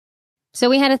So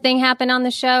we had a thing happen on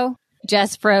the show.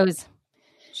 Jess froze.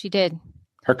 She did.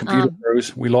 Her computer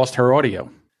froze. We lost her audio.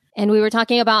 And we were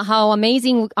talking about how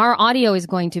amazing our audio is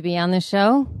going to be on the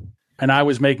show. And I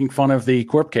was making fun of the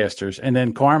Corpcasters. And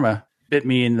then Karma bit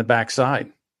me in the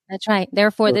backside. That's right.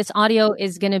 Therefore, this audio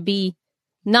is going to be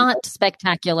not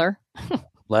spectacular.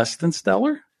 Less than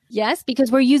stellar? Yes,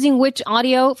 because we're using which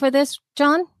audio for this,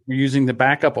 John? We're using the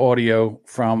backup audio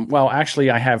from, well, actually,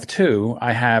 I have two.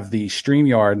 I have the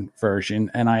StreamYard version,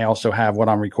 and I also have what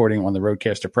I'm recording on the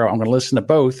Rodecaster Pro. I'm going to listen to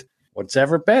both. What's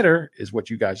ever better is what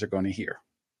you guys are going to hear.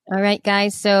 All right,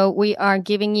 guys. So we are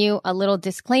giving you a little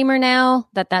disclaimer now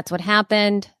that that's what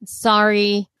happened.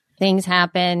 Sorry, things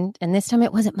happened. And this time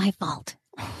it wasn't my fault.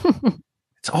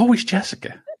 It's always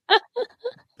Jessica.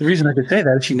 The reason I could say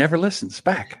that is she never listens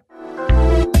back.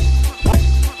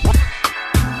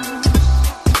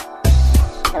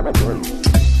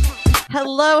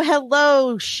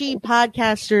 Hello, she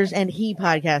podcasters and he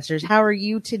podcasters. How are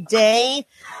you today?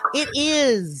 It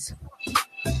is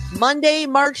Monday,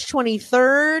 March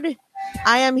 23rd.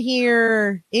 I am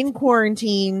here in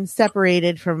quarantine,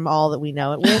 separated from all that we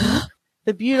know it with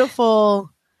the beautiful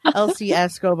Elsie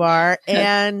Escobar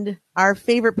and our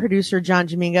favorite producer, John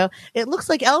Domingo. It looks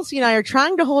like Elsie and I are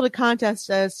trying to hold a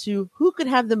contest as to who could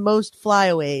have the most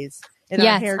flyaways in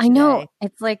our hair today. I know.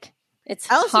 It's like, it's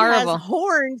Elsie horrible. has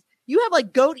horns. You have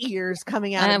like goat ears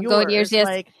coming out. I have of yours. goat ears, yes.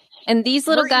 Like, and these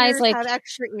little guys like have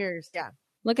extra ears. Yeah.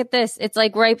 Look at this. It's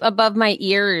like right above my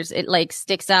ears. It like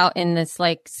sticks out in this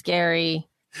like scary.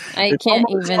 It's can't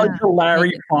almost even. like the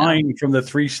Larry Fine from the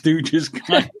Three Stooges.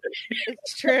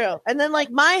 It's true. And then like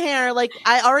my hair, like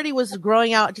I already was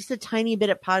growing out just a tiny bit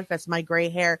at Podfest, my gray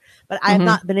hair, but I have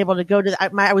not been able to go to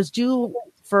I was due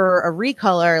for a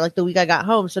recolor like the week I got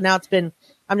home. So now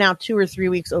I'm now 2 or 3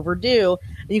 weeks overdue,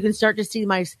 and you can start to see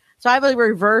so I have a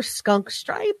reverse skunk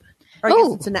stripe, or I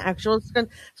guess it's an actual skunk.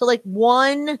 So like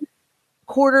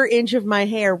 1/4 inch of my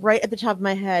hair right at the top of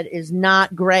my head is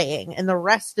not graying, and the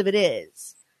rest of it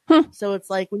is. So it's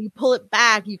like when you pull it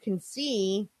back, you can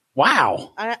see.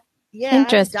 Wow.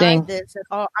 Interesting.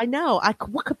 I know.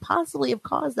 What could possibly have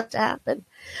caused that to happen?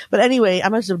 But anyway, I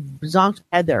must have zonked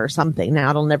my head there or something. Now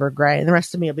it'll never gray, and the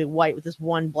rest of me will be white with this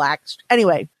one black.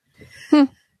 Anyway.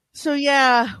 So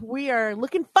yeah, we are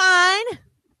looking fine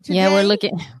today. Yeah, we're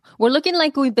looking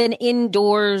like we've been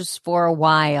indoors for a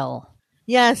while.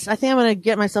 Yes, I think I'm going to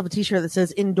get myself a t-shirt that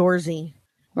says indoorsy.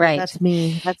 Right. That's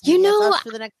me. That's you me. know, That's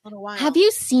for the next little while. Have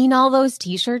you seen all those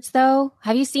t-shirts though?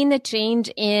 Have you seen the change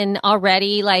in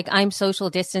already? Like I'm social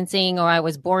distancing, or I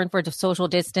was born for social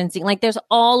distancing. Like there's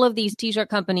all of these t-shirt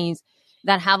companies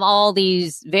that have all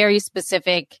these very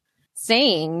specific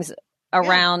sayings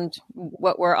around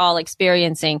what we're all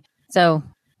experiencing. So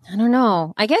I don't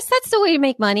know. I guess that's the way to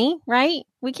make money, right?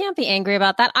 We can't be angry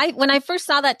about that. When I first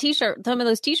saw that t-shirt, some of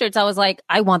those t-shirts, I was like,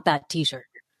 I want that t-shirt.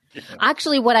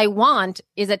 Actually, what I want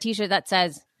is a t-shirt that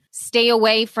says, stay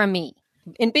away from me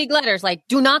in big letters, like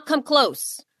do not come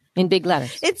close in big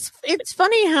letters. It's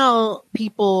funny how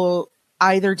people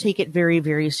either take it very,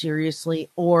 very seriously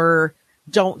or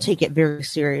don't take it very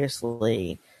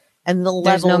seriously. And the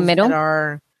There's no levels middle? that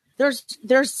are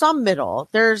there's some middle.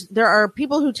 There are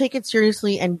people who take it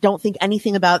seriously and don't think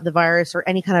anything about the virus, or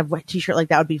any kind of t-shirt like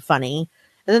that would be funny.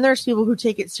 And then there's people who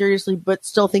take it seriously but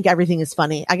still think everything is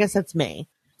funny. I guess that's me.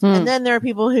 And then there are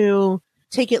people who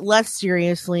take it less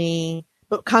seriously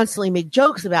but constantly make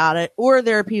jokes about it. Or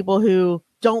there are people who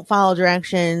don't follow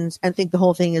directions and think the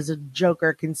whole thing is a joke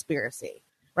or conspiracy.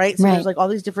 Right? So there's like all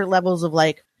these different levels of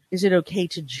like, is it okay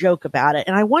to joke about it?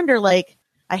 And I wonder, like,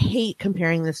 I hate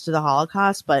comparing this to the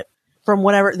Holocaust, but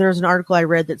there's an article I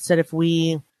read that said if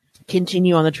we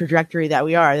continue on the trajectory that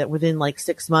we are, that within like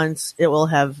 6 months, it will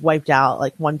have wiped out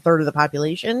like 1/3 of the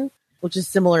population, which is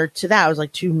similar to that. It was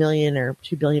like 2 million or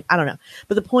 2 billion. I don't know.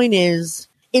 But the point is,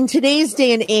 in today's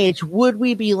day and age, would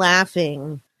we be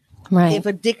laughing if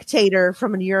a dictator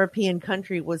from a European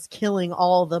country was killing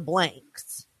all the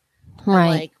blanks? Right.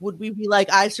 Like, would we be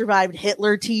like, I survived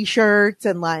Hitler t-shirts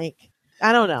and like,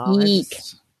 I don't know.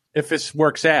 If this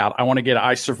works out, I want to get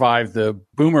I survived the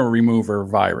boomer remover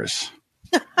virus.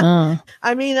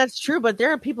 I mean, that's true, but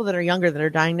there are people that are younger that are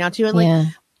dying now too. And like,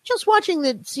 just watching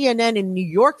the CNN in New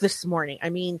York this morning, I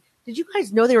mean, did you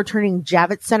guys know they were turning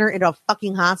Javits Center into a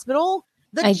fucking hospital?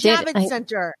 Javits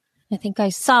Center. I think I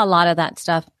saw a lot of that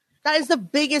stuff. That is the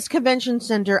biggest convention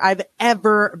center I've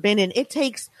ever been in.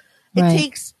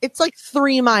 It's like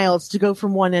 3 miles to go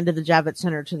from one end of the Javits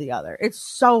Center to the other. It's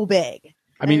so big.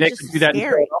 I mean, they could do that in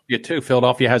Philadelphia too.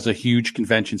 Philadelphia has a huge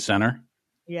convention center.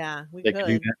 Yeah, they could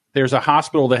do that. There's a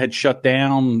hospital that had shut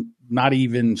down not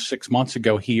even 6 months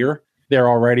ago here. They're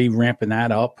already ramping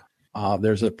that up.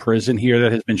 There's a prison here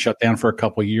that has been shut down for a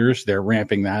couple of years. They're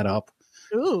ramping that up.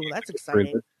 Ooh, that's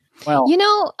exciting.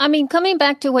 Well, I mean, coming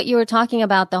back to what you were talking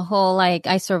about, the whole like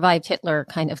I survived Hitler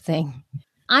kind of thing.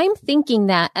 I'm thinking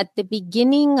that at the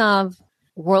beginning of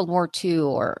World War II,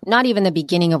 or not even the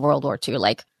beginning of World War II,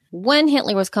 like when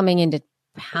Hitler was coming into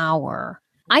power,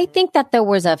 I think that there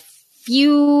was a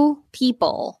few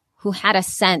people who had a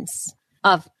sense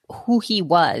of who he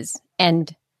was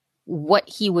and what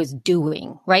he was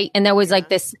doing, right? And there was like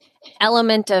this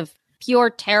element of pure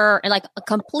terror and like a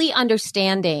complete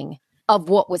understanding of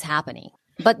what was happening.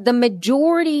 But the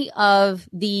majority of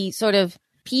the sort of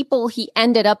people he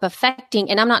ended up affecting,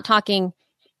 and I'm not talking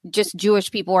just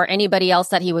Jewish people or anybody else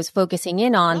that he was focusing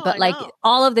in on, but like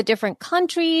all of the different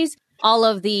countries, all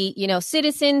of the,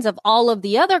 citizens of all of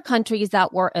the other countries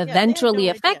that were eventually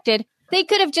affected, they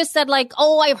could have just said like,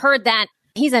 oh, I've heard that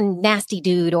he's a nasty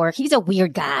dude, or he's a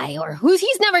weird guy, or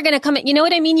he's never going to come in. You know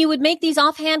what I mean? You would make these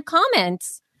offhand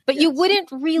comments, but you wouldn't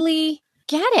really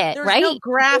get it, There's right? no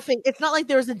graphing. It's not like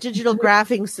there's a digital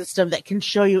graphing system that can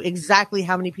show you exactly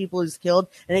how many people he's killed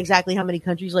and exactly how many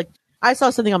countries. Like I saw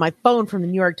something on my phone from the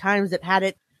New York Times that had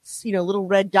it, little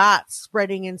red dots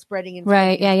spreading and spreading and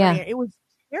right. spreading. Yeah. It was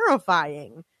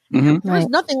terrifying. Mhm. There was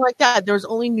nothing like that. There was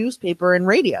only newspaper and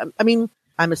radio. I mean,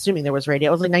 I'm assuming there was radio.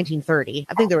 It was like 1930.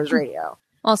 I think there was radio.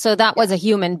 Also, that was a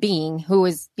human being who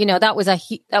was, that was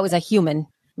a human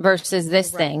versus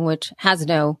this thing, which has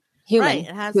no human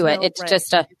to it. It's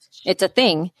just it's a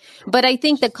thing. But I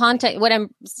think the context, what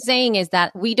I'm saying is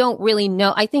that we don't really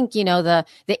know. I think, the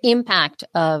impact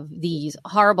of these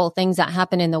horrible things that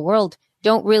happen in the world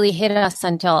don't really hit us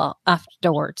until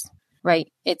afterwards,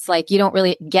 right? It's like you don't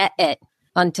really get it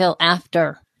until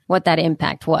after what that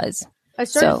impact was. I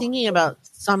started thinking about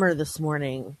summer this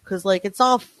morning because, like, it's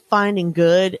all fine and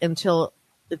good until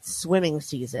it's swimming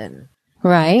season.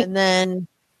 Right. And then,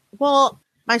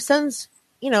 my son's,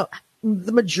 the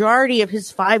majority of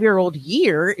his 5-year-old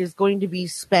year is going to be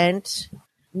spent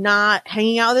not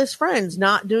hanging out with his friends,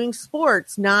 not doing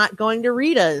sports, not going to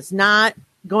Rita's, not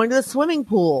going to the swimming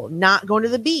pool, not going to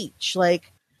the beach.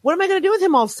 Like, what am I going to do with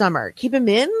him all summer? Keep him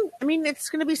in? I mean, it's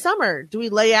going to be summer. Do we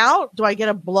lay out? Do I get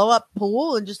a blow up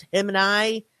pool and just him and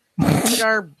I put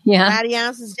our ratty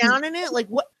asses down in it? Like,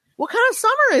 what kind of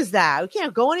summer is that? We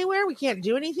can't go anywhere. We can't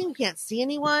do anything. We can't see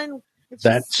anyone.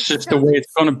 That's just the way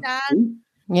it's going to be.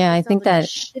 Yeah, I think that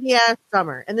shitty ass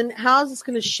summer. And then how is this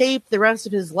going to shape the rest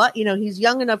of his life? He's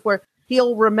young enough where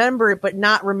he'll remember it, but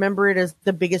not remember it as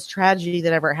the biggest tragedy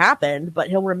that ever happened. But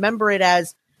he'll remember it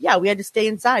as, we had to stay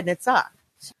inside and it sucked.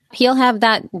 He'll have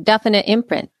that definite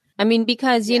imprint. I mean,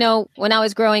 because, when I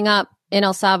was growing up in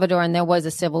El Salvador and there was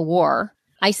a civil war,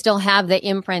 I still have the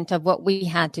imprint of what we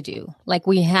had to do. Like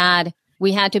we had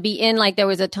to be in, like there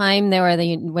was a time there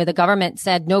where the government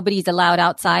said nobody's allowed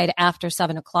outside after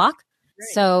 7:00. Right.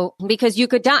 So because you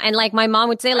could die. And like my mom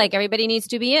would say, like everybody needs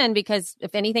to be in because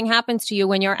if anything happens to you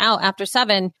when you're out after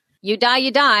 7, you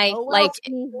die.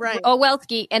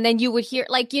 Owelski. And then you would hear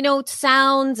like,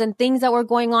 sounds and things that were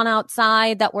going on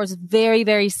outside that was very,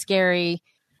 very scary.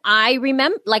 I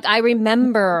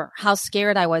remember how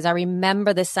scared I was. I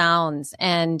remember the sounds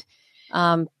and,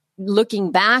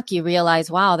 looking back, you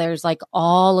realize, wow, there's like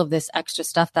all of this extra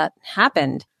stuff that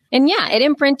happened. And it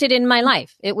imprinted in my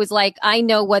life. It was like, I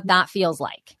know what that feels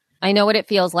like. I know what it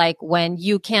feels like when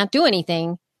you can't do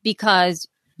anything because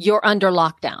you're under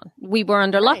lockdown. We were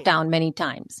under lockdown many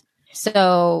times.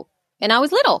 So, and I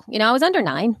was little, I was under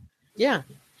 9. Yeah.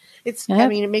 I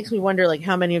mean, it makes me wonder, like,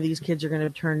 how many of these kids are going to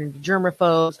turn into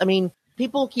germaphobes. I mean,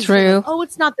 people keep saying, oh,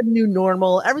 it's not the new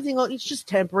normal. Everything, it's just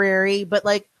temporary. But,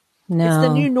 like, it's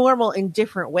the new normal in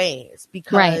different ways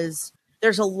because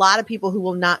there's a lot of people who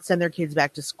will not send their kids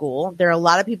back to school. There are a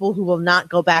lot of people who will not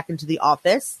go back into the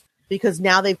office because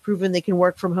now they've proven they can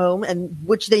work from home, and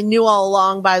which they knew all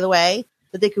along, by the way,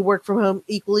 that they could work from home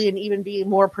equally and even be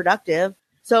more productive.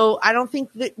 So I don't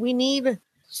think that we need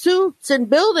suits and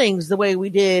buildings the way we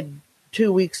did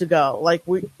 2 weeks ago. Like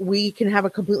we can have a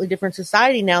completely different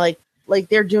society now. Like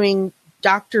they're doing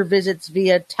doctor visits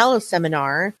via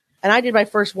teleseminar. And I did my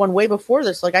first one way before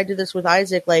this. Like I did this with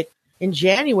Isaac, like in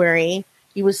January,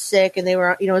 he was sick and they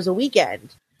were, it was a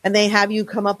weekend and they have you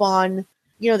come up on,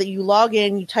 that you log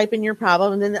in, you type in your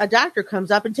problem and then a doctor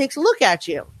comes up and takes a look at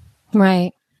you.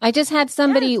 Right. I just had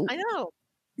somebody, yes, I know.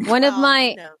 One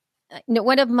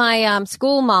of my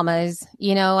school mamas,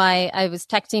 I was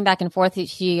texting back and forth.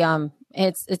 She,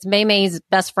 it's May May's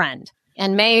best friend.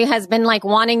 And May has been like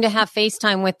wanting to have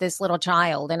FaceTime with this little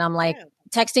child. And I'm like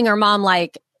texting her mom,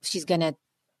 like,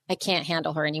 I can't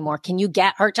handle her anymore. Can you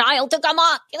get her child to come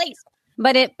up, please?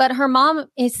 But her mom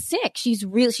is sick. She's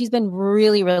been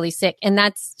really, really sick. And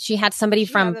she had somebody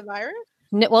from the virus?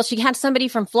 Well, she had somebody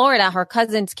from Florida. Her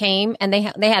cousins came and they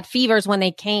had fevers when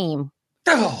they came.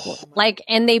 Oh,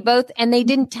 And they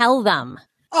didn't tell them.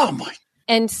 oh my.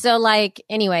 And so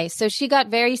anyway, so she got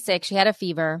very sick. She had a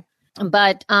fever,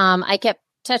 but I kept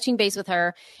touching base with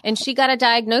her and she got a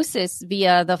diagnosis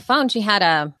via the phone. She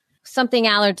had something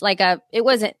allergy, it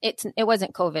wasn't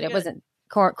COVID. It wasn't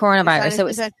coronavirus.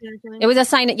 It was a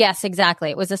sinus. Yes,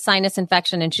 exactly. It was a sinus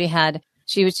infection and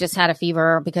she was just had a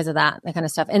fever because of that kind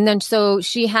of stuff. And then, so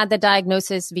she had the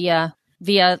diagnosis via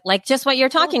just what you're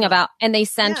talking about. And they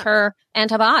sent her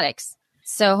antibiotics.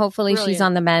 So hopefully she's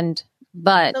on the mend,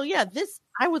 but so yeah,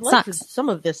 I would like some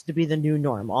of this to be the new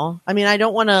normal. I mean, I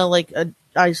don't want to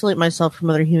isolate myself from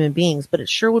other human beings, but it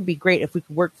sure would be great if we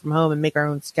could work from home and make our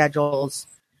own schedules.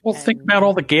 Well, think about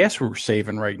all the gas we're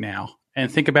saving right now, and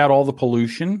think about all the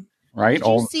pollution, right? Did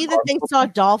you see that they saw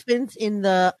dolphins in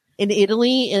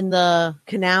Italy in the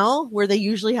canal where they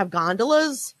usually have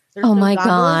gondolas? There's oh my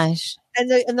gosh!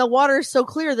 And the water is so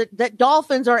clear that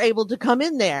dolphins are able to come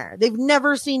in there. They've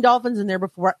never seen dolphins in there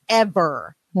before,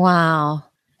 ever. Wow.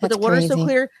 But the water's so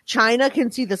clear. China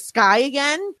can see the sky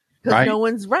again because no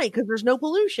one's because there's no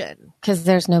pollution. Because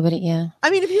there's nobody, yeah.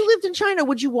 I mean, if you lived in China,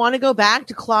 would you want to go back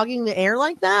to clogging the air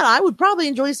like that? I would probably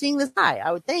enjoy seeing the sky,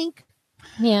 I would think.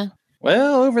 Yeah.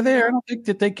 Well, over there, I don't think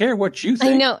that they care what you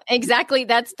think. I know, exactly.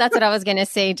 That's what I was going to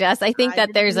say, Jess. I think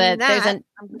that there's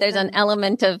an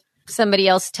element of somebody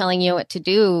else telling you what to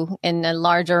do in a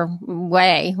larger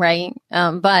way, right?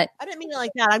 But I didn't mean it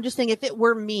like that. I'm just saying if it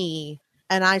were me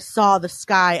and I saw the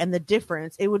sky and the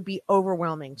difference, it would be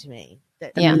overwhelming to me.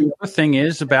 Yeah. The other thing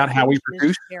is about how we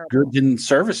produce goods and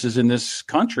services in this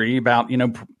country, about,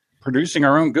 producing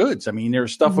our own goods. I mean,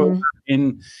 there's stuff over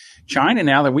in China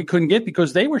now that we couldn't get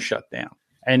because they were shut down.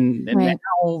 And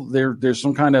now there's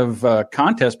some kind of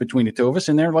contest between the two of us,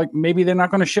 and they're like, maybe they're not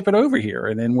going to ship it over here.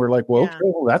 And then we're like, well, okay,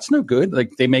 well, that's no good.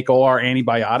 Like, they make all our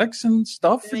antibiotics and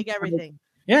stuff. They make everything.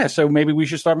 Yeah, so maybe we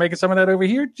should start making some of that over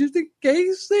here, just in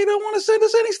case they don't want to send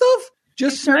us any stuff.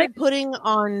 Just started putting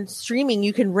on streaming.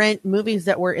 You can rent movies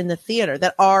that are in the theater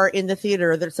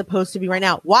that's supposed to be right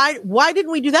now. Why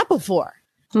didn't we do that before?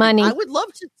 Money. I would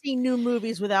love to see new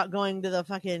movies without going to the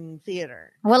fucking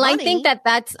theater. Well, money. I think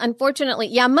that's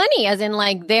unfortunately, money, as in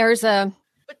there's a.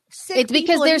 But it's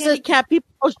because there's handicapped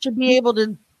people should be able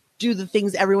to do the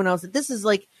things everyone else. This is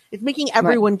it's making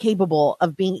everyone capable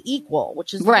of being equal,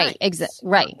 which is right. Nice. Exactly.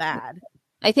 Right. Bad.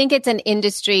 I think it's an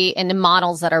industry and the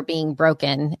models that are being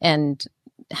broken and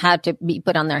had to be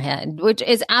put on their head, which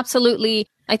is absolutely,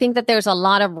 I think that there's a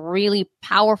lot of really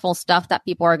powerful stuff that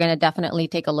people are going to definitely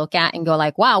take a look at and go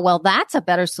wow, well, that's a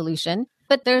better solution.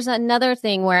 But there's another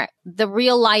thing where the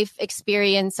real life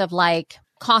experience of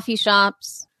coffee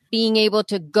shops, being able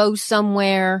to go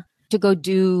somewhere to go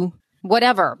do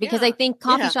whatever, because I think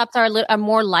coffee shops are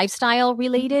more lifestyle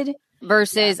related.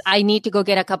 Versus I need to go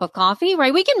get a cup of coffee,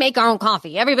 right? We can make our own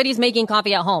coffee. Everybody's making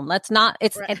coffee at home.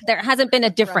 There hasn't been a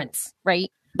difference, right?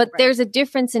 But there's a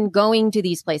difference in going to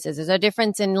these places. There's a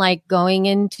difference in going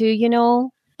into,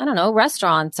 I don't know,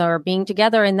 restaurants or being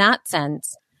together in that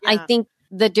sense. Yeah. I think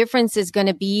the difference is going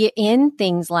to be in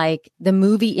things like the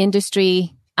movie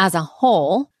industry as a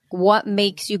whole. What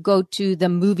makes you go to the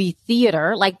movie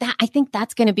theater like that? I think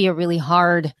that's going to be a really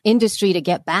hard industry to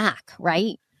get back,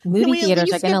 right? Movie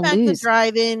theaters are going to lose.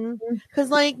 Drive-in,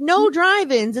 because no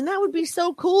drive-ins, and that would be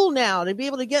so cool now to be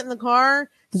able to get in the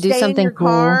car, do something in your cool,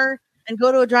 car, and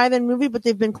go to a drive-in movie. But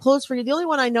they've been closed for you. The only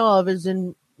one I know of is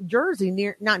in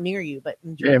Jersey, not near you, but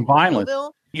in Jersey, in Vineland.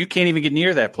 You can't even get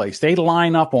near that place. They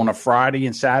line up on a Friday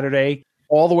and Saturday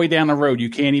all the way down the road. You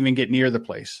can't even get near the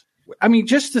place. I mean,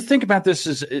 just to think about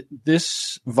this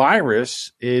this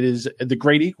virus, it is the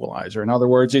great equalizer. In other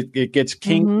words, it gets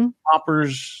king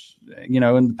poppers,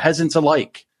 and peasants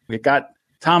alike. We've got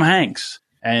Tom Hanks,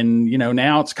 and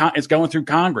now it's going through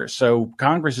Congress. So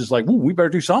Congress is like, ooh, we better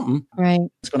do something. Right.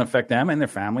 It's going to affect them and their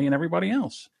family and everybody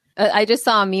else. I just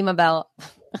saw a meme about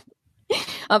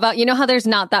how there's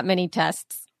not that many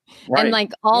tests, right.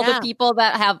 And all the people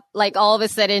that have all of a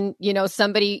sudden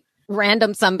somebody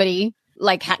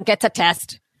gets a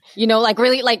test.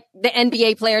 Really the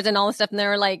NBA players and all this stuff. And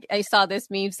they're I saw this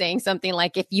meme saying something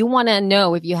if you want to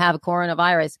know if you have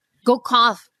coronavirus, go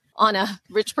cough on a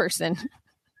rich person.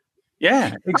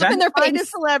 Yeah, exactly. Find a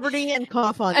celebrity and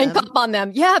cough on them. Cough on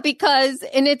them. Yeah, because,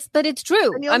 but it's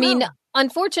true. I mean,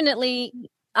 unfortunately,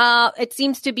 it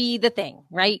seems to be the thing,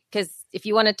 right? Because if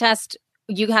you want to test,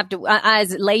 you have to,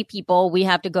 as lay people, we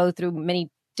have to go through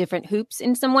many different hoops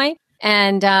in some way.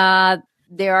 And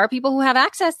there are people who have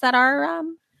access that are,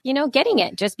 getting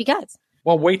it just because.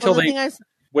 Well, wait till Well,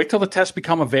 wait till the tests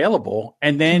become available,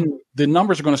 and then the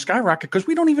numbers are going to skyrocket because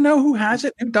we don't even know who has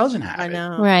it, who doesn't have it. I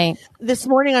know. Right. This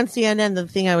morning on CNN, the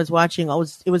thing I was watching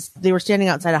they were standing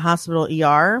outside a hospital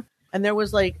ER, and there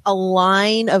was like a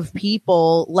line of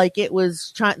people, like they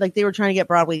were trying to get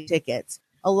Broadway tickets.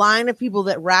 A line of people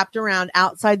that wrapped around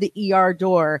outside the ER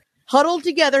door, huddled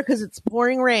together because it's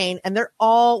pouring rain, and they're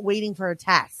all waiting for a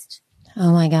test.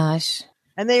 Oh my gosh.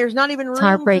 And there's not even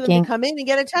room for them to come in and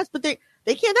get a test, but they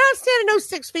can't. They're not standing no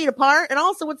 6 feet apart. And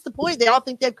also, what's the point? They all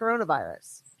think they have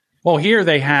coronavirus. Well, here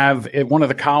they have at one of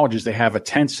the colleges. They have a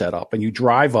tent set up, and you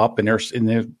drive up, and there's in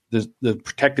the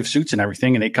protective suits and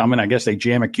everything. And they come in. I guess they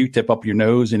jam a Q-tip up your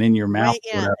nose and in your mouth,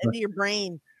 right, into your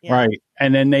brain, right?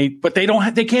 And then they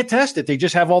can't test it. They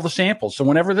just have all the samples. So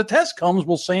whenever the test comes,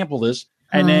 we'll sample this,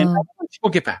 and then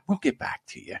we'll get back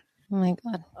to you. Oh my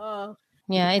God.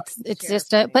 Yeah, it's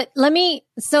just but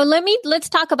let's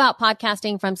talk about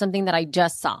podcasting from something that I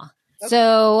just saw. Okay.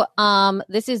 So,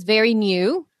 this is very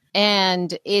new,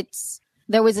 and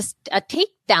there was a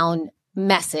takedown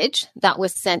message that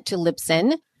was sent to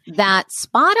Libsyn that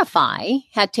Spotify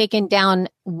had taken down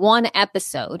one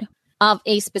episode of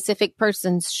a specific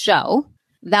person's show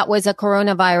that was a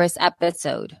coronavirus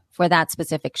episode for that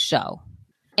specific show.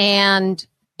 And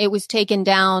it was taken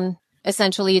down.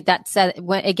 Essentially, that said, it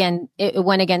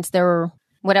went against their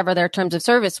whatever their terms of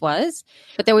service was,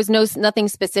 but there was nothing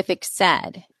specific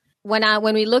said.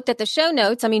 When we looked at the show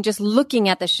notes, I mean, just looking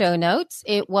at the show notes,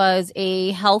 it was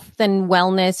a health and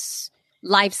wellness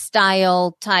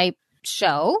lifestyle type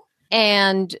show,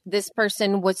 and this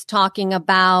person was talking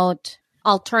about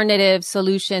alternative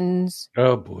solutions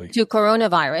to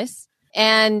coronavirus,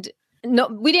 and no,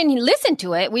 we didn't listen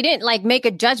to it. We didn't make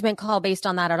a judgment call based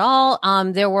on that at all.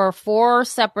 There were 4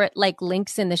 separate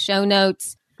links in the show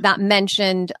notes that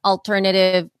mentioned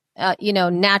alternative,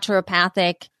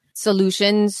 naturopathic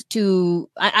solutions to,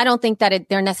 I don't think that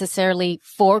they're necessarily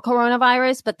for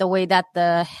coronavirus, but the way that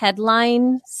the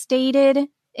headline stated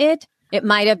it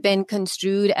might have been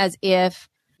construed as if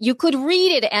you could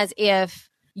read it as if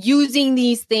using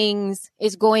these things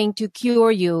is going to cure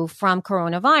you from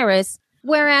coronavirus.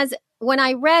 Whereas when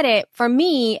I read it, for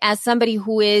me, as somebody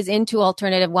who is into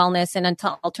alternative wellness and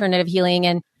alternative healing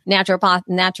and naturopath,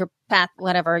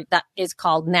 whatever that is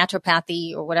called,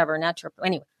 naturopathy or whatever,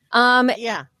 anyway.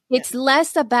 It's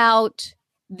less about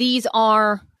these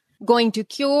are going to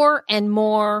cure and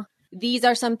more, these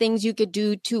are some things you could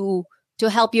do to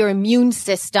help your immune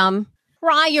system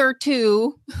prior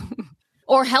to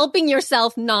or helping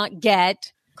yourself not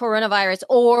get coronavirus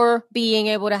or being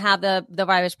able to have the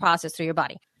virus process through your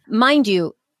body. Mind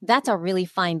you, that's a really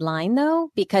fine line, though,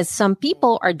 because some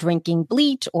people are drinking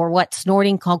bleach or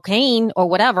snorting cocaine or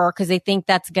whatever because they think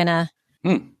that's going to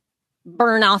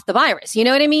burn off the virus. You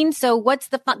know what I mean? So what's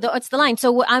the line?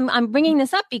 So I'm bringing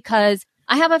this up because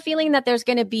I have a feeling that there's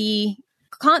going to be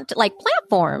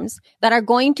platforms that are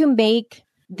going to make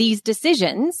these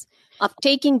decisions of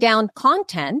taking down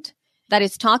content that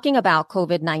is talking about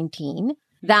COVID-19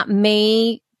 that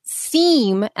may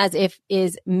seem as if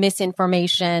is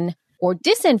misinformation or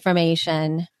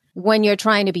disinformation when you're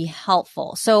trying to be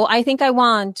helpful. So I think I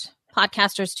want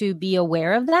podcasters to be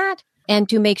aware of that and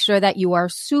to make sure that you are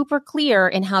super clear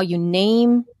in how you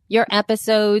name your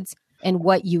episodes and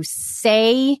what you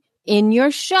say in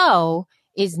your show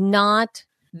is not,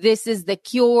 this is the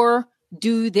cure,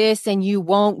 do this and you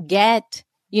won't get,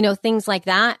 things like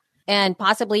that. And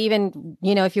possibly even,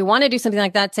 if you want to do something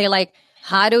like that, say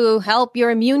how to help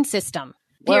your immune system,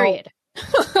 period.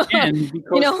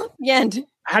 Well, end.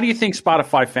 How do you think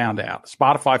Spotify found out?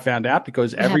 Spotify found out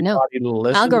because everybody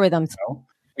listened. Algorithms.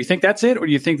 You think that's it? Or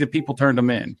do you think that people turned them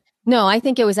in? No, I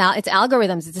think it's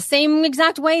algorithms. It's the same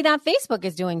exact way that Facebook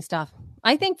is doing stuff.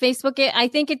 I think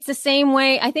it's the same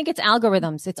way. I think it's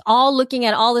algorithms. It's all looking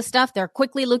at all the stuff. They're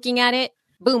quickly looking at it.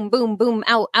 Boom, boom, boom,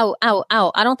 out, out, out,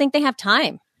 out. I don't think they have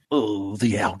time. Oh,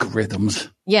 the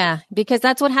algorithms. Yeah, because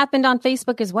that's what happened on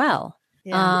Facebook as well.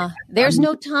 Yeah. There's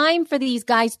no time for these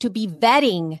guys to be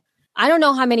vetting. I don't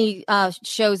know how many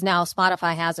shows now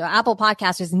Spotify has, or Apple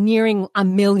Podcast is nearing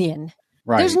 1 million.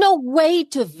 Right. There's no way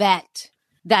to vet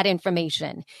that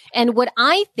information. And what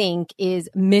I think is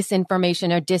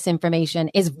misinformation or disinformation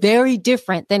is very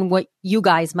different than what you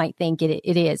guys might think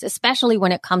it is, especially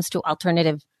when it comes to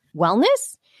alternative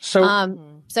wellness. So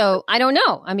I don't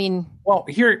know. I mean, well,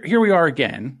 here we are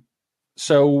again.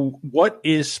 So what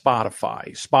is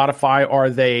Spotify? Spotify, are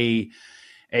they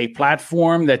a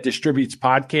platform that distributes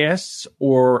podcasts?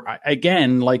 Or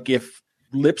again, if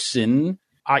Libsyn,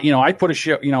 I put a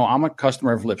show, I'm a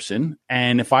customer of Libsyn.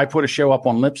 And if I put a show up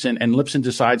on Libsyn and Libsyn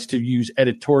decides to use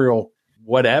editorial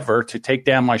whatever to take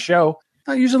down my show,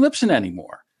 not using Libsyn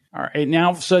anymore. All right. Now,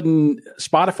 all of a sudden,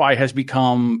 Spotify has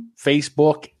become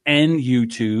Facebook and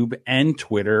YouTube and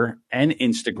Twitter and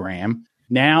Instagram.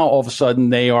 Now, all of a sudden,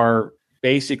 they are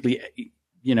basically,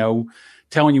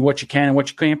 telling you what you can and what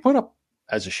you can't put up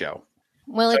as a show.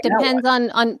 Well, it depends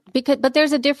but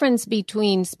there's a difference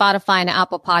between Spotify and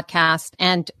Apple Podcast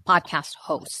and podcast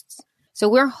hosts. So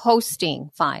we're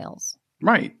hosting files.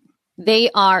 Right. They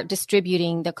are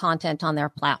distributing the content on their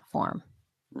platform.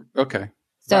 Okay.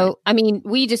 So, right. I mean,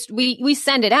 we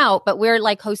send it out, but we're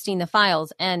like hosting the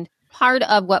files. And part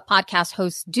of what podcast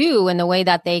hosts do and the way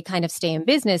that they kind of stay in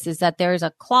business is that there's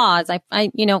a clause.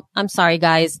 I'm sorry,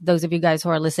 guys, those of you guys who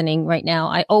are listening right now,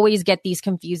 I always get these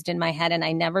confused in my head and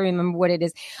I never remember what it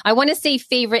is. I want to say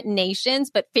favorite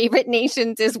nations, but favorite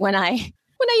nations is when I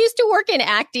used to work in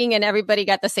acting and everybody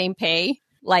got the same pay.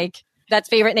 Like that's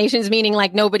favorite nations, meaning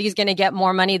like nobody's going to get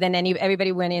more money than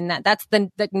everybody went in that. That's the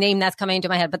name that's coming into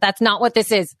my head, but that's not what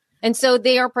this is. And so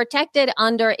they are protected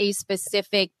under a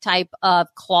specific type of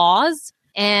clause,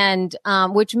 and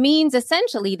which means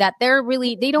essentially that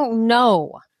they don't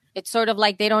know. It's sort of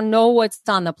like they don't know what's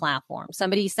on the platform.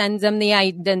 Somebody sends them the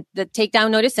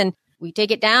takedown notice and we take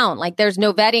it down. Like there's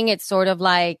no vetting. It's sort of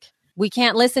like we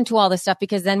can't listen to all this stuff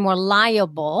because then we're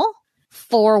liable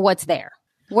for what's there.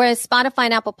 Whereas Spotify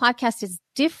and Apple Podcast is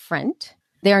different.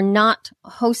 They're not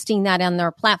hosting that on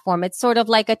their platform. It's sort of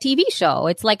like a TV show.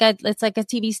 It's like a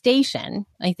TV station,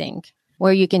 I think,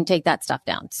 where you can take that stuff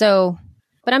down. So,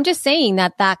 but I'm just saying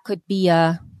that could be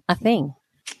a thing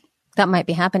that might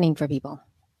be happening for people.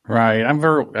 Right. I'm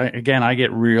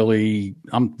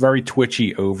very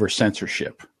twitchy over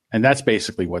censorship. And that's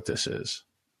basically what this is.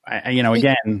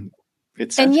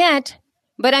 It's and yet,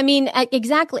 but I mean,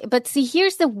 exactly. But see,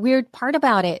 here's the weird part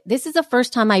about it. This is the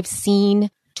first time I've seen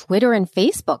Twitter and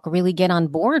Facebook really get on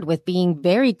board with being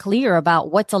very clear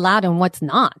about what's allowed and what's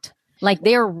not. Like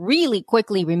they're really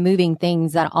quickly removing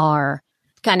things that are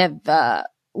kind of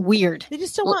weird. They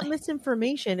just don't want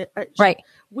misinformation. Right.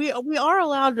 We are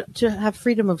allowed to have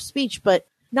freedom of speech, but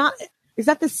is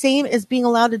that the same as being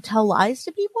allowed to tell lies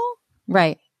to people?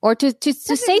 Right. Or to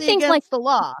say things like the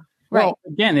law. Right. Well,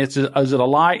 again, is it a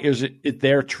lie? Is it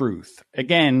their truth?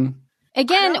 Again,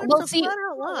 well, see,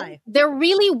 there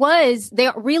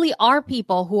really are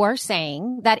people who are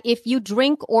saying that if you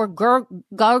drink or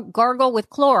gargle with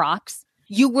Clorox,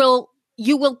 you will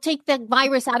take the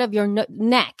virus out of your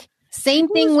neck. Same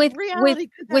thing with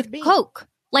Coke.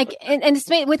 Like,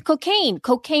 and with cocaine.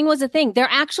 Cocaine was a thing. There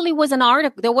actually was an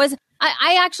article.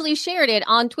 I actually shared it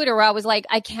on Twitter where I was like,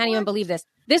 I can't even believe this.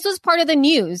 This was part of the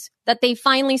news that they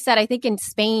finally said, I think in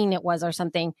Spain it was or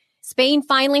something. Spain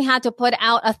finally had to put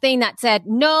out a thing that said,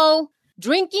 no,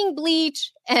 drinking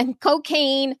bleach and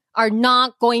cocaine are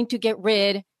not going to get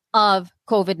rid of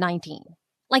COVID-19.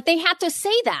 Like they had to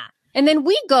say that. And then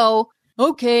we go,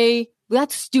 okay,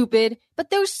 that's stupid. But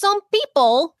there's some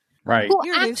people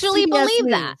who actually believe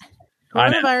that.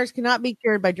 Coronavirus cannot be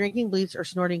cured by drinking bleach or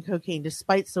snorting cocaine,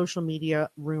 despite social media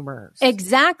rumors.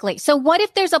 Exactly. So what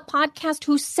if there's a podcast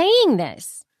who's saying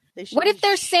this? What if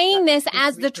they're saying this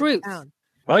as the truth?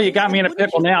 Well, you got me in a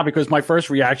pickle now because my first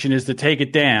reaction is to take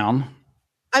it down.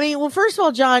 I mean, well, first of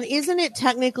all, John, isn't it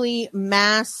technically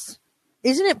isn't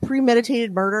it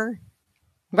premeditated murder?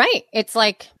 Right. It's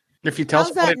like, if you tell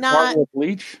somebody to gargle with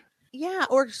bleach. Yeah,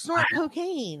 or snort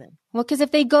cocaine. Well, because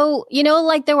if they go,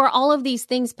 like there were all of these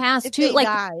things passed if too. They like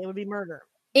die, it would be murder.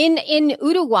 In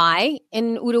Uruguay,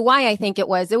 I think it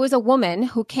was. There was a woman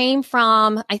who came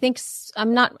from, I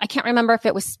can't remember if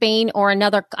it was Spain or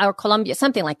Colombia,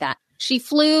 something like that. She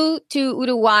flew to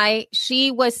Uruguay.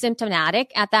 She was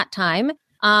symptomatic at that time.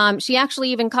 She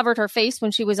actually even covered her face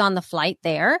when she was on the flight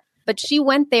there. But she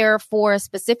went there for a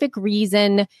specific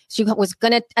reason. She was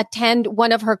going to attend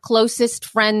one of her closest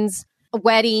friends'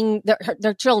 wedding,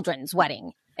 their children's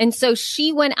wedding. And so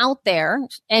she went out there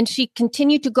and she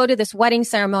continued to go to this wedding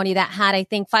ceremony that had, I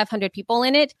think, 500 people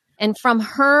in it. And from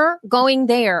her going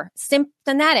there,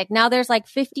 symptomatic, now there's like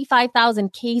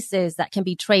 55,000 cases that can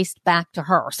be traced back to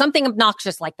her or something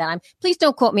obnoxious like that. Please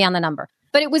don't quote me on the number.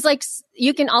 But it was like,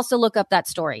 you can also look up that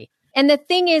story. And the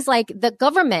thing is, like, the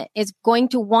government is going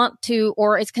to want to,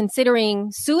 or is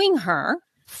considering suing her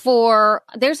for,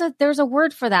 there's a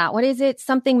word for that. What is it?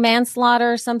 Something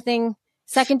manslaughter, something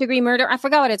second degree murder. I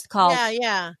forgot what it's called.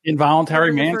 Yeah.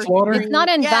 Involuntary manslaughter? It's not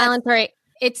involuntary.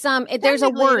 Yes. It's, there's a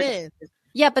word.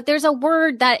 Yeah, but there's a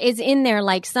word that is in there,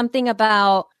 like something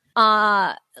about,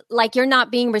 like you're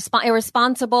not being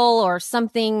irresponsible or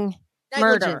something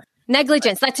murder.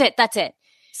 Negligence. That's it.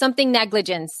 Something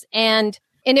negligence. And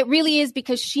it really is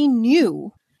because she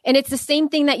knew. And it's the same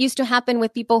thing that used to happen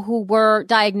with people who were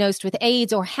diagnosed with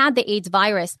AIDS or had the AIDS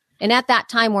virus. and at that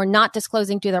time were not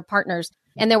disclosing to their partners.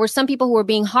 And there were some people who were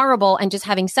being horrible and just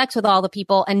having sex with all the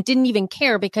people and didn't even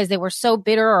care because they were so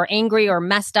bitter or angry or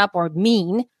messed up or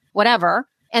mean, whatever.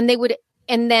 And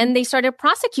then they started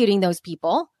prosecuting those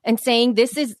people and saying,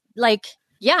 this is like,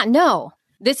 no,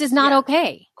 this is not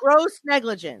okay. Gross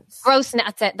negligence.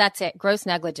 That's it. Gross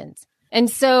negligence. And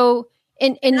so,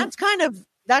 and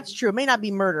that's true. It may not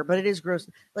be murder, but it is gross.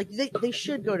 Like they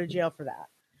should go to jail for that.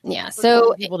 Yeah.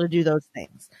 So people to do those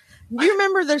things. Do you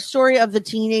remember the story of the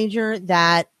teenager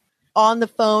that on the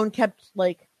phone kept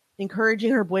like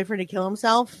encouraging her boyfriend to kill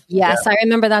himself? Yes, I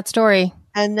remember that story.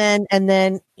 And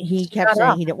then he kept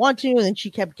saying he didn't want to, and then she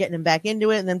kept getting him back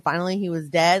into it, and then finally he was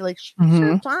dead. Like she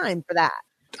served time for that.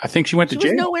 I think she went to jail.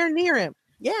 She was nowhere near him.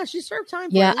 Yeah, she served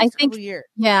time for at least a couple years.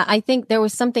 Yeah, I think there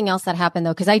was something else that happened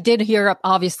though, because I did hear,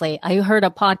 obviously, I heard a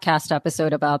podcast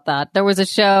episode about that. There was a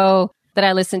show that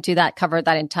I listened to that covered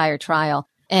that entire trial.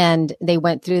 And they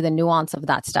went through the nuance of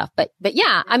that stuff. But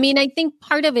yeah, I mean, I think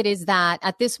part of it is that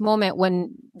at this moment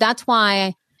that's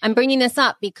why I'm bringing this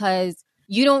up, because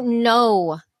we don't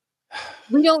know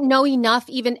enough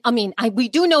even. I mean, we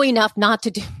do know enough not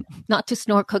to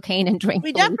snort cocaine and drink.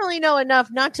 We definitely know enough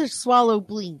not to swallow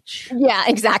bleach. Yeah,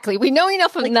 exactly. We know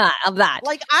enough of that.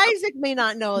 Like Isaac may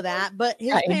not know that, but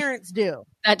his parents do.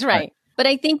 That's right. But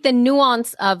I think the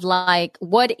nuance of like,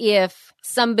 what if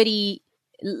somebody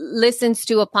listens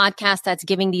to a podcast that's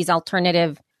giving these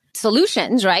alternative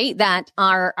solutions, right? That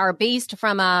are based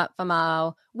from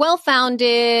a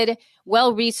well-founded,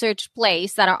 well-researched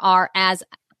place that are as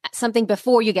something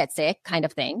before you get sick kind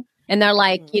of thing. And they're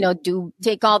like,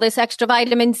 take all this extra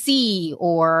vitamin C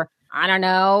or I don't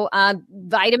know,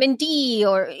 vitamin D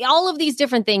or all of these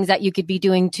different things that you could be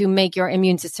doing to make your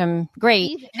immune system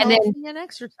great. Eat healthy and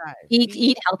exercise.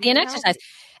 Eat healthy and exercise.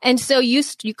 And so you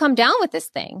come down with this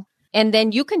thing. And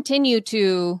then you continue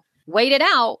to wait it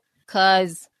out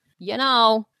because,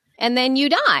 and then you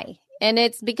die. And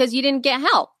it's because you didn't get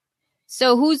help.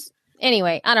 So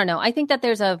anyway, I don't know. I think that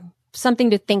there's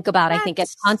something to think about, I think,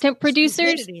 as content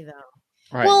producers.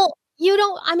 Right. Well,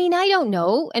 I don't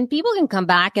know. And people can come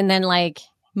back and then like,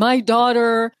 my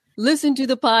daughter listened to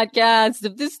the podcast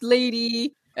of this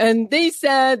lady and they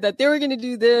said that they were going to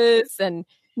do this and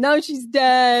now she's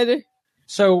dead.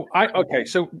 So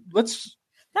let's...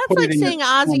 That's like saying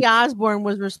Ozzy Osbourne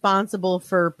was responsible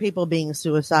for people being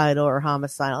suicidal or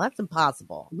homicidal. That's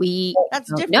impossible.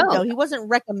 That's different, though. He wasn't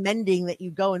recommending that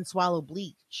you go and swallow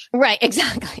bleach. Right,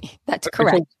 exactly. That's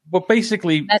correct. But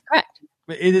basically, that's correct.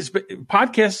 It is.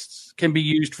 Podcasts can be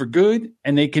used for good,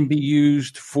 and they can be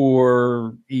used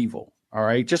for evil. All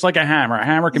right, just like a hammer. A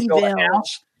hammer can build a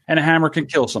house, and a hammer can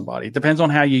kill somebody. It depends on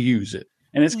how you use it.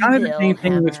 And it's kind of the same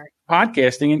thing with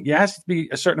podcasting. And it has to be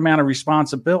a certain amount of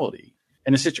responsibility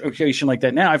in a situation like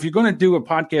that. Now, if you're going to do a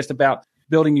podcast about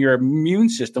building your immune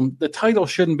system, the title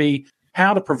shouldn't be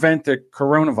How to Prevent the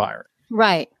Coronavirus.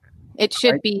 Right. It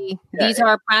should be, these are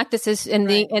our practices and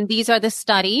these are the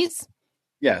studies.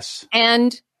 Yes.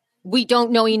 And we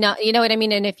don't know enough, you know what I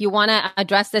mean? And if you want to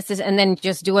address this and then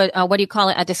just do what do you call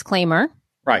it? A disclaimer.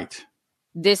 Right.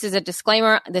 This is a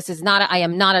disclaimer. This is not, I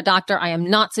am not a doctor. I am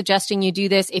not suggesting you do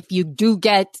this. If you do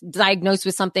get diagnosed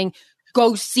with something,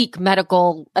 go seek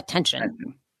medical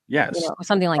attention. Yes.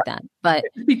 Something like that. But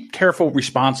be careful,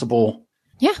 responsible.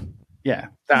 Yeah. Yeah.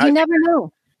 You never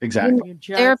know. Exactly. You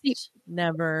just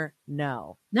never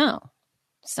know. No.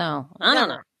 So I don't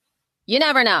know. You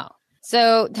never know.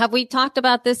 So have we talked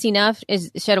about this enough?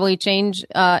 Should we change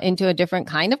into a different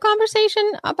kind of conversation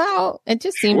about? It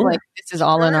just seems like this is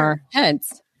all in our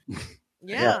heads.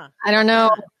 Yeah. I don't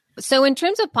know. So in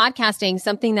terms of podcasting,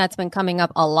 something that's been coming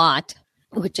up a lot,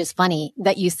 which is funny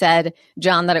that you said,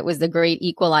 John, that it was the great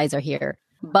equalizer here.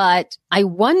 But I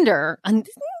wonder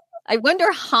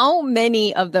how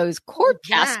many of those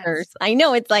courtcasters, I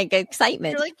know it's like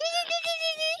excitement. You're like,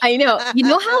 I know. You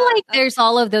know how like there's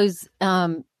all of those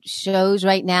shows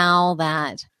right now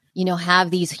that,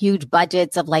 have these huge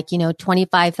budgets of like,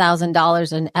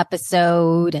 $25,000 an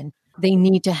episode and they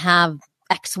need to have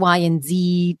X, Y, and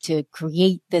Z to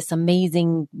create this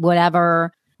amazing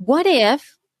whatever. What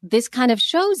if this kind of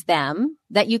shows them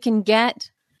that you can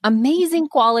get amazing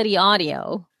quality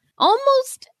audio,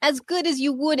 almost as good as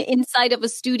you would inside of a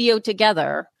studio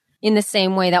together in the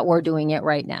same way that we're doing it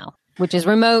right now, which is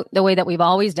remote, the way that we've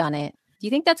always done it. Do you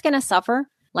think that's going to suffer?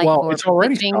 It's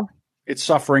already it's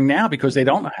suffering now because they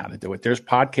don't know how to do it. There's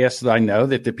podcasts that I know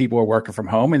that the people are working from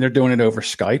home and they're doing it over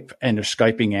Skype and they're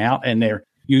Skyping out and they're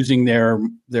using their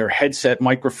headset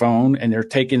microphone and they're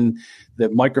taking the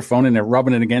microphone and they're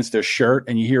rubbing it against their shirt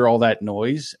and you hear all that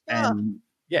noise and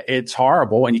it's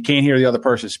horrible and you can't hear the other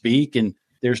person speak and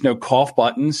There's no cough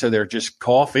button, so they're just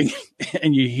coughing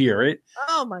and you hear it.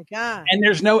 Oh my God. And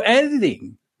there's no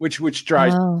editing, which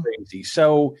drives me crazy.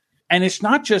 So, and it's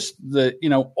not just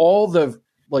all the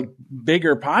like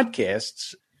bigger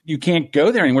podcasts, you can't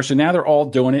go there anymore. So now they're all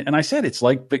doing it. And I said, it's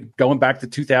like going back to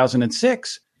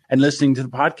 2006 and listening to the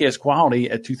podcast quality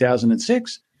at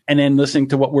 2006 and then listening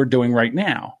to what we're doing right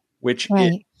now, which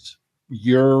is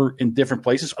you're in different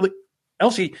places.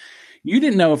 Elsie, you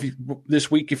didn't know this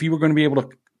week if you were going to be able to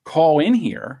call in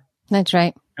here. That's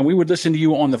right. And we would listen to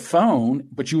you on the phone,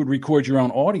 but you would record your own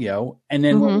audio. And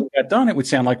then when we got done, it would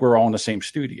sound like we're all in the same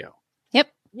studio. Yep.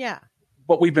 Yeah.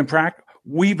 But we've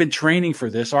been training for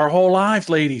this our whole lives,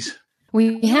 ladies.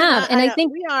 We have. And I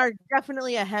think we are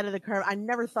definitely ahead of the curve. I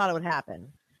never thought it would happen.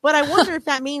 But I wonder if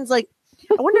that means like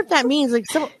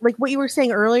some, like what you were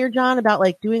saying earlier, John, about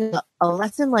like doing a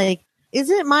lesson. Like, is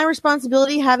it my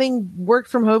responsibility, having worked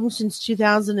from home since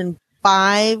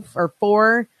 2005 or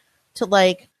 4, to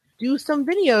like do some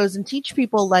videos and teach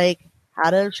people like how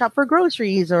to shop for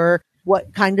groceries or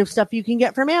what kind of stuff you can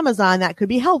get from Amazon that could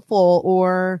be helpful,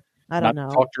 or I don't know.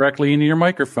 Talk directly into your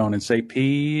microphone and say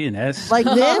P and S. Like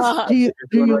this? Do you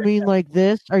mean like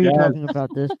this? Are you talking about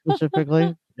this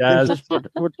specifically? Yes. Is this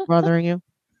what's bothering you?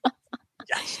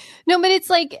 Yes. No, but it's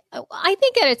like, I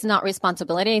think that it's not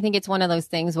responsibility. I think it's one of those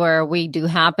things where we do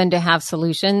happen to have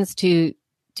solutions to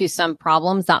some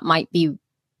problems that might be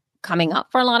coming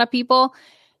up for a lot of people.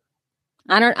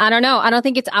 I don't know. I don't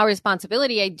think it's our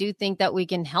responsibility. I do think that we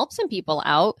can help some people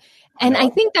out. And I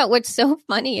think that what's so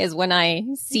funny is when I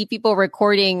see people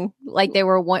recording like they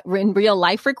were in real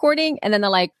life recording, and then they're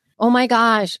like, oh my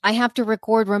gosh, I have to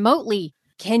record remotely.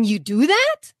 Can you do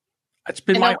that? That's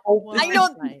been my whole. I know.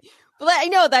 I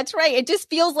know, that's right. It just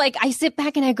feels like I sit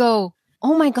back and I go,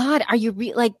 oh my God, are you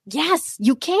like, yes,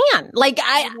 you can. Like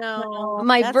I know.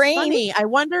 My brain. Funny. I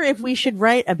wonder if we should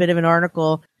write a bit of an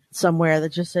article somewhere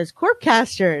that just says,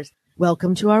 Corpcasters,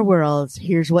 welcome to our worlds.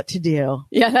 Here's what to do.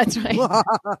 Yeah, that's right.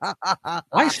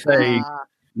 I say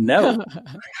no.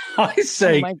 I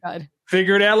say, oh my God.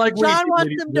 Figure it out like John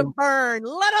wants them to burn.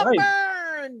 Let them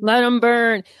burn. Let them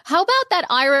burn. How about that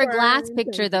Ira Glass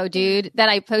picture though, dude, that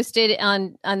I posted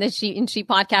on the She and She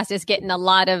podcast is getting a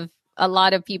lot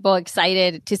of people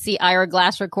excited to see Ira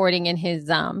Glass recording in his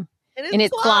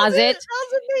closet.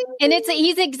 And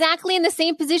he's exactly in the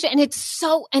same position. And it's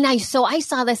so I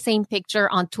saw the same picture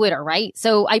on Twitter, right?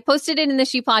 So I posted it in the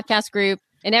She podcast group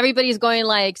and everybody's going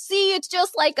like, see, it's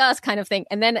just like us kind of thing.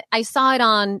 And then I saw it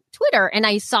on Twitter and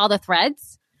I saw the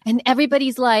threads and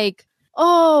everybody's like,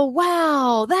 oh,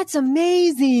 wow, that's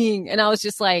amazing. And I was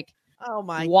just like, oh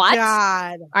my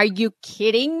God. Are you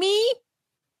kidding me?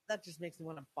 That just makes me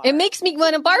want to barf. It makes me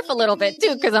want to barf a little bit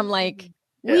too, because I'm like,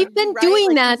 we've been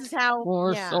doing that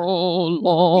for so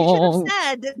long. You should have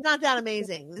said it's not that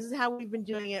amazing. This is how we've been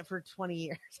doing it for 20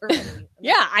 years already.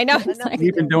 Yeah, I know.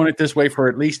 We've been doing it this way for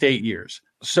at least 8 years.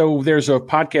 So there's a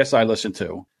podcast I listen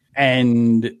to,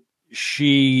 and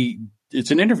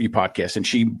it's an interview podcast, and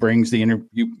she brings the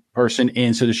interview person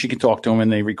in so that she can talk to them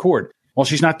and they record. Well,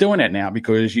 she's not doing that now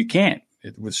because you can't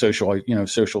with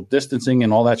social distancing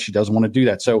and all that. She doesn't want to do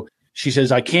that. So she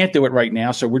says, I can't do it right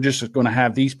now. So we're just going to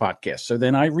have these podcasts. So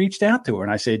then I reached out to her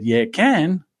and I said, yeah, it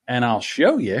can. And I'll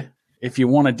show you if you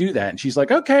want to do that. And she's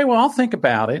like, okay, well, I'll think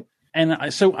about it.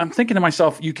 And so I'm thinking to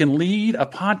myself, you can lead a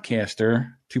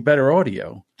podcaster to better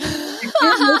audio. You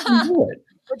can't make them do it.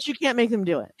 But you can't make them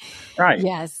do it. Right.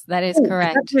 Yes, that is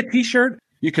correct. That's a t-shirt.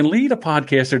 You can lead a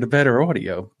podcaster to better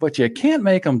audio, but you can't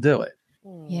make them do it.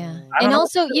 Yeah. And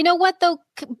also, you know what though?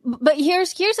 But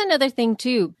here's another thing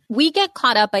too. We get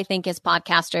caught up, I think, as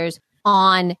podcasters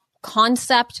on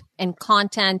concept and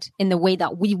content in the way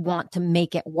that we want to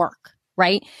make it work.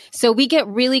 Right. So we get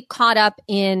really caught up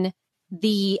in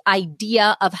the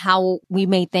idea of how we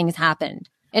made things happen.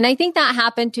 And I think that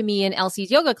happened to me in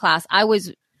Elsie's yoga class. I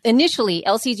was initially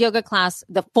Elsie's yoga class,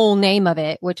 the full name of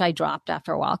it, which I dropped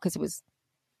after a while because it was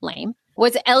lame,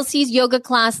 was Elsie's yoga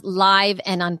class live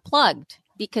and unplugged,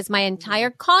 because my entire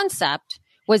concept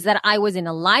was that I was in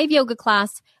a live yoga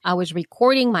class. I was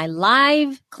recording my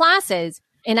live classes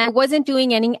and I wasn't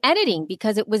doing any editing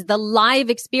because it was the live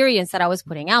experience that I was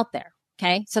putting out there.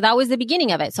 Okay. So that was the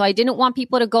beginning of it. So I didn't want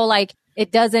people to go like,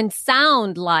 it doesn't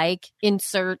sound like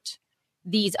insert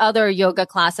these other yoga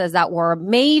classes that were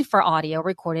made for audio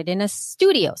recorded in a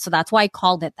studio. So that's why I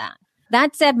called it that.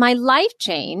 That said, my life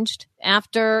changed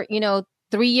after,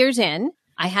 3 years in.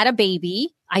 I had a baby.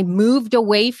 I moved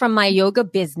away from my yoga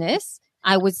business.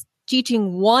 I was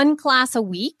teaching 1 class a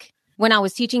week when I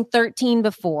was teaching 13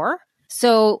 before.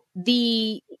 So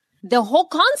the whole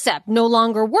concept no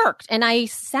longer worked. And I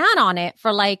sat on it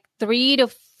for like 3 to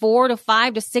 4 to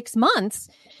 5 to 6 months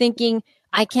thinking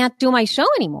I can't do my show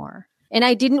anymore. And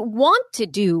I didn't want to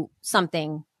do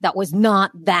something that was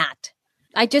not that.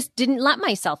 I just didn't let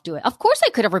myself do it. Of course,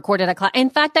 I could have recorded a class. In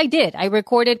fact, I did. I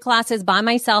recorded classes by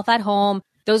myself at home.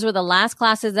 Those were the last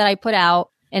classes that I put out.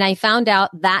 And I found out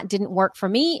that didn't work for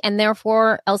me. And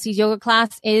therefore, Elsie's yoga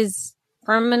class is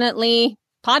permanently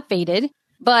pod faded.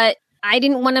 But I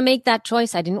didn't want to make that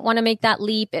choice. I didn't want to make that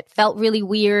leap. It felt really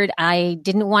weird. I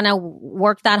didn't want to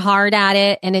work that hard at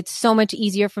it. And it's so much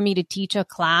easier for me to teach a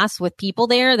class with people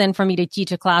there than for me to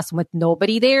teach a class with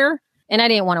nobody there. And I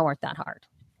didn't want to work that hard.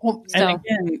 Well, and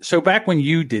again, so back when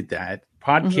you did that,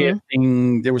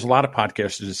 podcasting, there was a lot of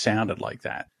podcasters that sounded like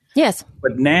that. Yes.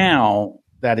 But now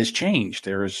that has changed.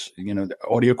 There's, the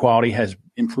audio quality has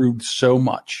improved so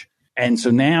much. And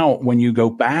so now when you go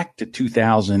back to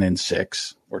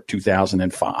 2006 or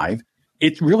 2005,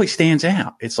 it really stands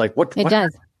out. It's like, what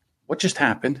just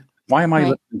happened? Why am I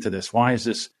listening to this? Why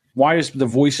is the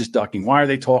voices ducking? Why are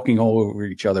they talking all over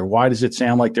each other? Why does it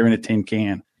sound like they're in a tin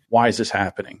can? Why is this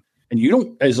happening? And you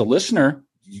don't, as a listener,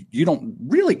 you don't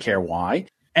really care why.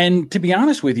 And to be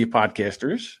honest with you,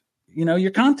 podcasters,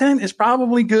 your content is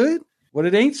probably good, but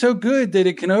it ain't so good that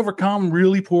it can overcome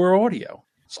really poor audio.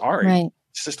 Sorry. Right.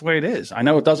 It's just the way it is. I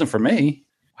know it doesn't for me.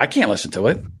 I can't listen to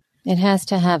it. It has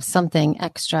to have something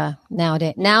extra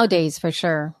nowadays for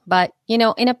sure. But, in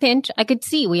a pinch, I could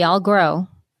see we all grow,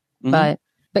 but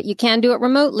you can do it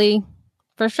remotely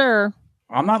for sure.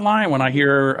 I'm not lying when I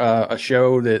hear a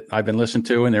show that I've been listening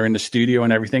to and they're in the studio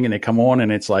and everything and they come on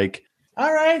and it's like,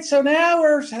 all right, so now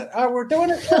we're doing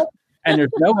it. And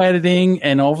there's no editing.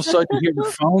 And all of a sudden you hear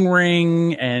the phone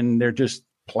ring and they're just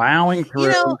plowing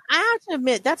through. I have to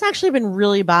admit, that's actually been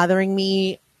really bothering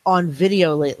me on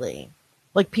video lately.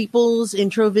 Like people's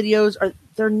intro videos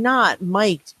they're not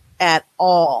mic'd at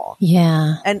all.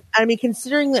 Yeah. And I mean,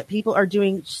 considering that people are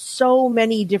doing so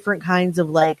many different kinds of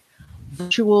like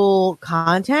virtual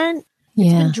content,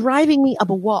 it's been driving me up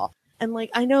a wall. And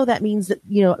like, I know that means that,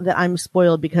 that I'm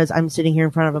spoiled because I'm sitting here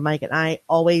in front of a mic and I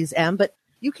always am, but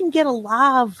you can get a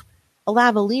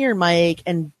lavalier mic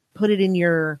and put it in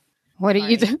your. What do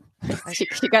you do?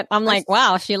 I'm like,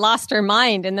 wow, she lost her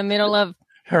mind in the middle of.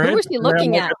 Who was she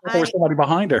looking at? There was somebody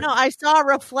behind her. No, I saw a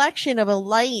reflection of a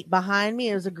light behind me.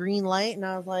 It was a green light, and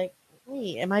I was like,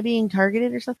 "Wait, am I being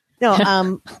targeted or something?" No,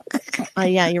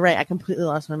 yeah, you're right. I completely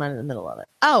lost my mind in the middle of it.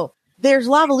 Oh, there's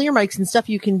lavalier mics and stuff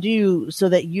you can do so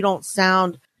that you don't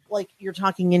sound like you're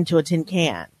talking into a tin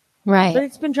can. Right. But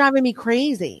it's been driving me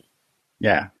crazy.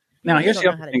 Yeah. Now here's the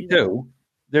other thing too.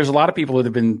 There's a lot of people that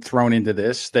have been thrown into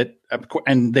this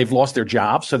and they've lost their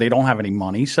jobs, so they don't have any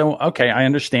money. So, okay, I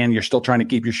understand you're still trying to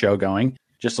keep your show going.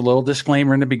 Just a little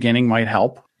disclaimer in the beginning might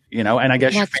help, and I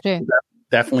guess you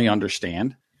definitely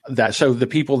understand that. So the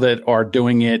people that are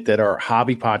doing it, that are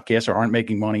hobby podcasts or aren't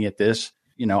making money at this,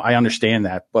 I understand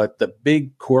that. But the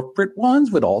big corporate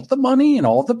ones with all the money and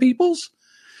all the peoples,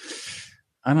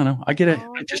 I don't know. I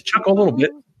just chuckle a little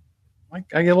bit. I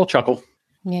get a little chuckle.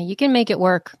 Yeah, you can make it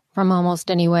work from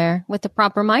almost anywhere with the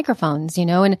proper microphones,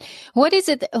 And what is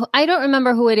it? I don't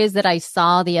remember who it is that I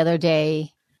saw the other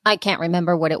day. I can't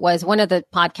remember what it was. One of the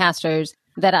podcasters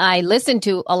that I listened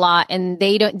to a lot, and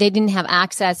they didn't have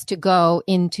access to go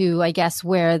into, I guess,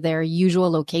 where their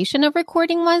usual location of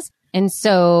recording was. And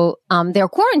so they're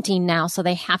quarantined now, so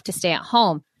they have to stay at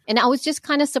home. And I was just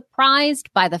kind of surprised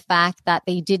by the fact that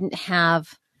they didn't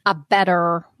have a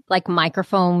better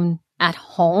microphone at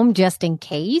home just in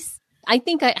case. I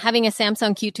think having a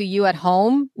Samsung Q2U at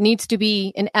home needs to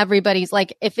be in everybody's,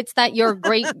 if it's that you're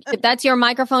great, if that's your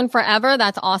microphone forever,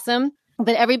 that's awesome.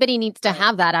 But everybody needs to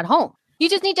have that at home. You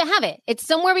just need to have it. It's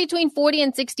somewhere between $40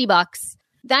 and $60.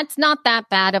 That's not that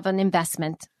bad of an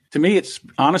investment. To me, it's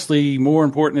honestly more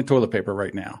important than toilet paper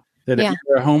right now. That if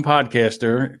you're a home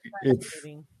podcaster,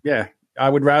 I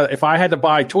would rather, if I had to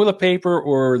buy toilet paper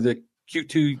or the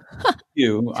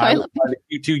Q2U, I would buy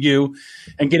the Q2U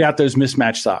and get out those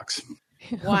mismatched socks.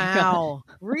 Wow.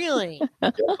 Really?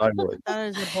 Yes, I would. That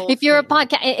is a bold if you're a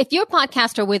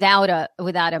podcaster without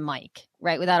a mic,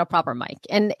 right? Without a proper mic.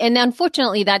 And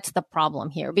unfortunately that's the problem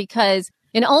here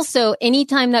and also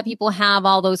anytime that people have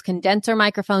all those condenser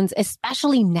microphones,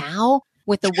 especially now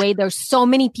with the way there's so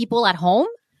many people at home.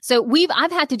 So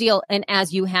I've had to deal, and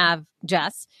as you have,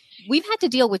 Jess, we've had to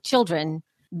deal with children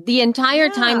the entire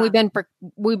time we've been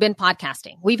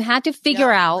podcasting. We've had to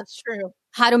figure out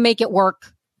how to make it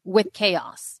work with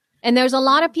chaos. And there's a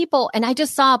lot of people, and I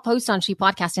just saw a post on She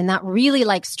Podcast, and that really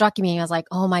struck me. I was like,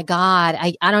 oh my God,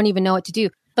 I don't even know what to do.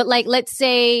 But let's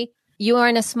say you are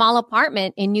in a small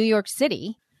apartment in New York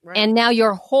City, and now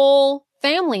your whole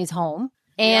family's home,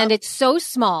 and it's so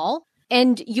small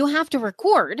and you have to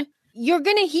record, you're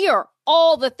going to hear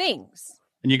all the things.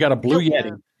 And you got a Blue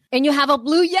Yeti. And you have a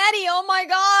Blue Yeti. Oh my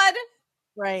God.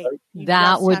 Right. You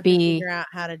That just would have to be figure out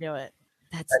how to do it.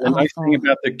 That's And the nice thing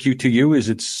about the Q2U is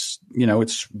it's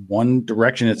one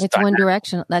direction. It's one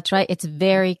direction. That's right. It's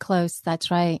very close. That's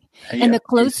right. And the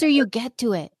closer you get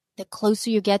to it,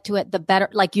 the better.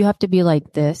 Like you have to be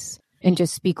like this and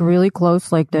just speak really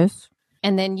close like this.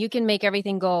 And then you can make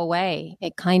everything go away.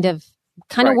 It kind of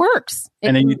works.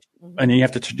 And then you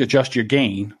have to adjust your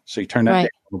gain. So you turn that down a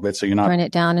little bit so you're not. Turn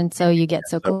it down and so you get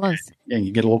so close. Yeah,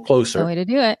 you get a little closer. That's the way to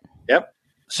do it. Yep.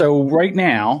 So right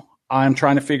now I'm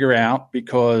trying to figure out,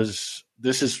 because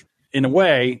this is, in a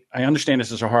way, I understand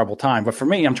this is a horrible time, but for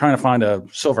me, I'm trying to find a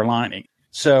silver lining.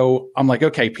 So I'm like,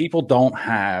 okay, people don't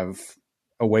have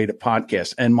a way to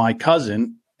podcast. And my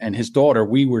cousin and his daughter,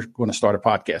 we were going to start a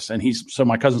podcast. And so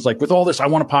my cousin's like, with all this, I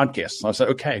want a podcast. So I said,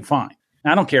 okay, fine.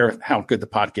 I don't care how good the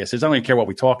podcast is. I don't even care what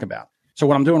we talk about. So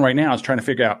what I'm doing right now is trying to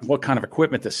figure out what kind of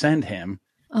equipment to send him.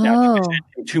 Now, I send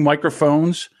him 2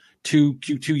 microphones, 2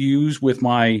 Q2Us with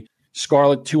my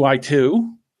Scarlett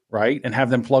 2i2, right? And have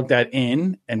them plug that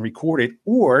in and record it.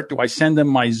 Or do I send them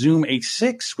my Zoom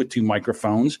H6 with 2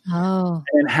 microphones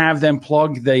and have them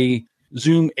plug the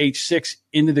Zoom H6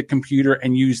 into the computer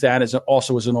and use that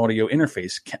also as an audio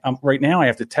interface? Right now I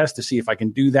have to test to see if I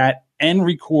can do that and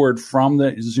record from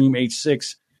the Zoom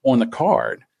H6 on the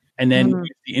card, and then use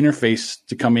the interface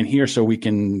to come in here so we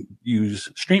can use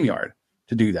StreamYard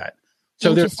to do that.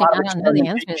 So there's a lot of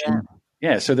experimentation.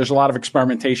 Yeah, so there's a lot of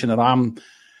experimentation that I'm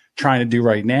trying to do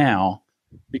right now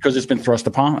because it's been thrust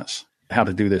upon us how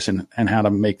to do this and how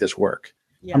to make this work.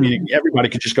 Yeah. I mean, everybody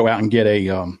could just go out and get a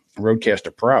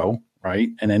Rodecaster Pro, right?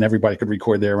 And then everybody could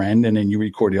record their end, and then you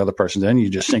record the other person's end. You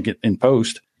just sync it in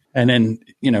post, and then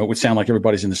it would sound like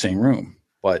everybody's in the same room.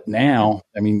 But now,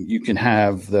 I mean, you can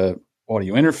have the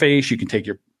audio interface. You can take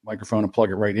your microphone and plug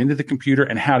it right into the computer.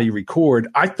 And how do you record?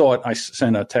 I thought, I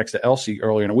sent a text to Elsie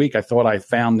earlier in the week. I thought I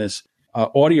found this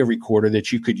audio recorder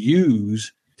that you could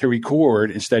use to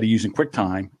record instead of using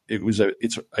QuickTime.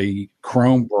 It's a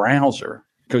Chrome browser.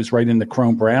 It goes right in the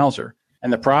Chrome browser.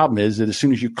 And the problem is that as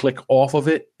soon as you click off of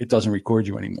it, it doesn't record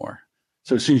you anymore.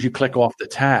 So as soon as you click off the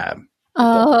tab.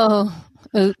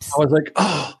 Oops. I was like,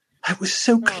 I was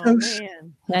so close.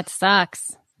 Man. That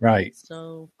sucks. Right.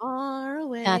 So far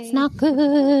away. That's not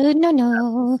good.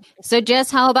 No. So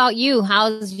Jess, how about you?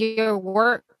 How's your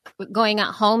work going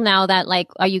at home now that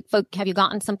have you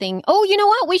gotten something? Oh, you know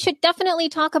what? We should definitely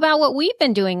talk about what we've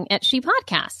been doing at She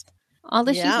Podcast. All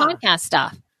the She Podcast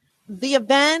stuff. The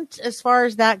event, as far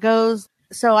as that goes,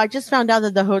 so I just found out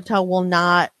that the hotel will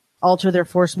not alter their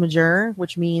force majeure,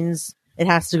 which means it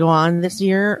has to go on this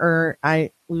year or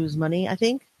I lose money, I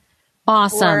think.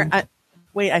 Awesome.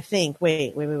 Wait.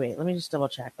 Let me just double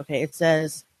check. Okay. It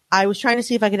says, I was trying to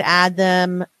see if I could add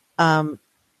them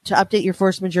to update your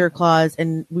force majeure clause,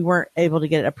 and we weren't able to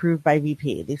get it approved by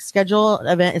VP. The scheduled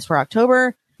event is for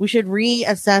October. We should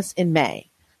reassess in May.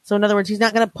 So in other words, he's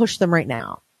not going to push them right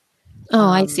now. Oh,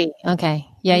 I see. Okay.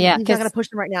 Yeah. He's not going to push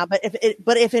them right now, but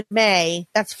if in May,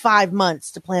 that's 5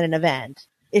 months to plan an event.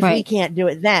 If we can't do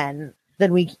it then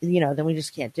we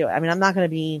just can't do it. I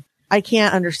mean, I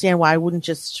can't understand why I wouldn't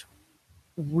just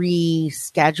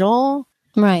reschedule.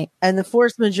 Right. And the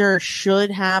force majeure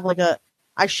should have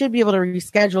I should be able to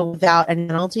reschedule without any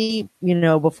penalty,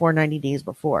 before 90 days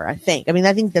before, I think. I mean,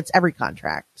 I think that's every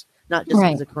contract, not just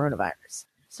because of coronavirus.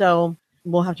 So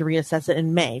we'll have to reassess it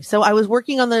in May. So I was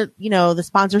working on the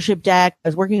sponsorship deck. I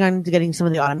was working on getting some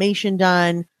of the automation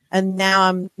done. And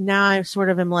now I sort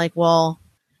of am like, well,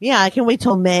 yeah, I can wait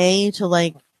till May to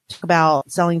talk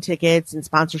about selling tickets and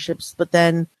sponsorships, but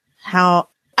then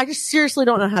I just seriously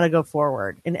don't know how to go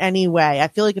forward in any way. I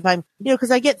feel like if I'm, because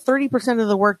I get 30% of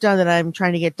the work done that I'm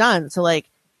trying to get done. So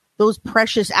those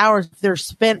precious hours, if they're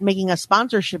spent making a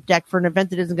sponsorship deck for an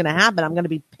event that isn't going to happen, I'm going to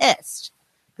be pissed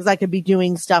because I could be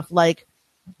doing stuff like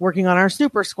working on our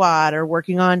super squad or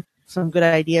working on some good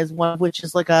ideas. One of which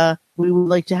is we would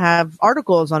like to have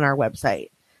articles on our website,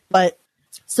 but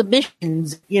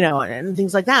submissions, and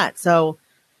things like that. So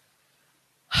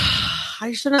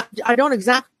I don't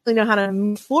exactly know how to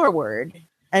move forward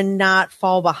and not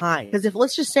fall behind. Because if,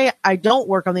 let's just say I don't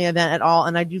work on the event at all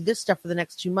and I do this stuff for the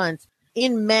next 2 months,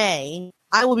 in May,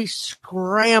 I will be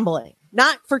scrambling,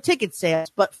 not for ticket sales,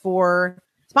 but for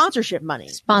sponsorship money.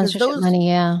 Money,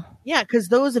 yeah. Yeah, because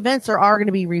those events are going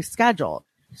to be rescheduled.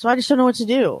 So I just don't know what to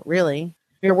do, really.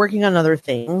 We're working on other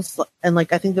things. And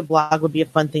I think the blog would be a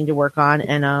fun thing to work on,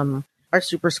 and our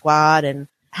super squad, and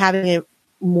having a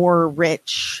more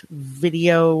rich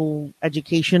video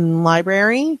education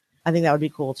library. I think that would be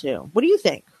cool too. What do you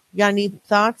think? You got any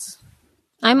thoughts?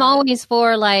 I'm always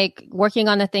for like working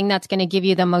on the thing that's going to give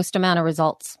you the most amount of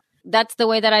results. That's the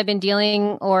way that I've been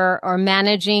dealing or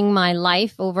managing my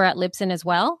life over at Libsyn as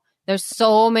well. There's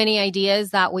so many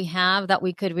ideas that we have that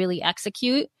we could really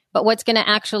execute, but what's going to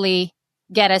actually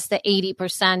get us the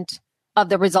 80% of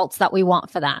the results that we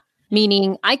want for that?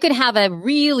 Meaning I could have a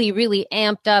really, really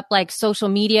amped up like social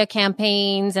media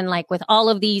campaigns and like with all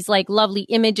of these like lovely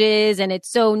images and it's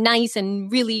so nice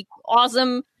and really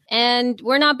awesome. And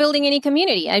we're not building any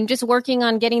community. I'm just working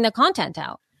on getting the content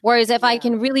out. Whereas if I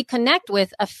can really connect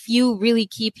with a few really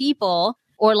key people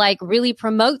or like really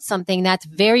promote something that's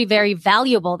very, very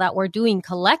valuable that we're doing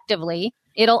collectively,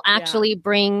 it'll actually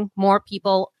bring more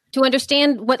people to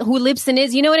understand who Libsyn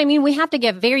is. You know what I mean? We have to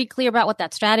get very clear about what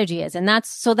that strategy is. And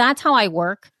that's how I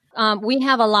work. We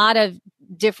have a lot of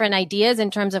different ideas in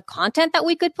terms of content that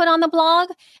we could put on the blog.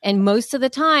 And most of the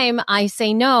time I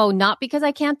say no, not because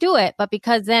I can't do it, but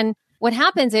because then what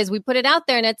happens is we put it out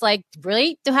there and it's like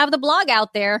great to have the blog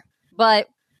out there, but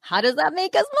how does that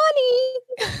make us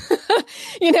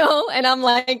money? And I'm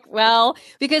like, well,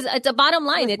 because it's a bottom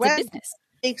line. It's a business.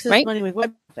 Makes us money with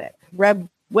web traffic.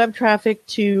 Web traffic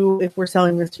to if we're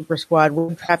selling the Super Squad,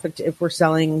 web traffic to if we're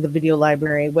selling the video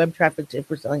library, web traffic to if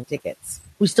we're selling tickets.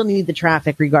 We still need the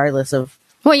traffic regardless of.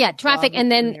 Well, yeah, traffic.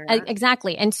 And then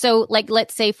exactly. And so like,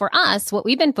 let's say for us, what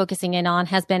we've been focusing in on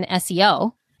has been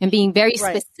SEO and being very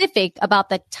specific about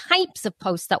the types of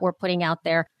posts that we're putting out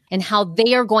there and how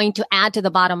they are going to add to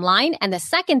the bottom line. And the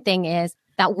second thing is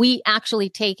that we actually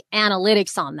take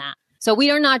analytics on that. So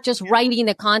we are not just writing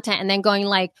the content and then going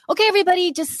like, okay,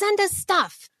 everybody just send us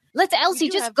stuff. Let's Elsie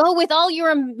just go with all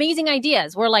your amazing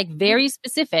ideas. We're like very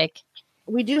specific.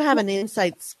 We do have an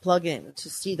insights plugin to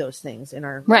see those things in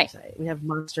our website. We have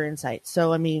Monster Insights.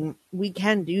 So, I mean, we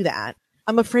can do that.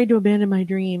 I'm afraid to abandon my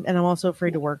dream and I'm also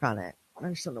afraid to work on it. I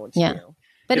just don't know what to do.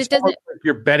 But it doesn't.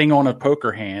 You're betting on a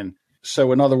poker hand.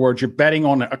 So in other words, you're betting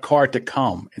on a card to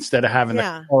come instead of having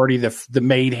already the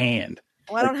made hand.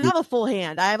 Well, I don't have a full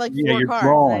hand. I have like 4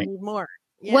 cards. I need more.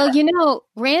 Yeah. Well,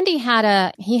 Randy had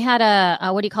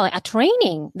a what do you call it? A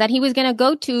training that he was going to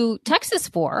go to Texas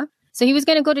for. So he was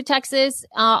going to go to Texas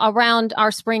around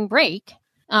our spring break.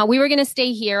 We were going to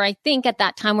stay here. I think at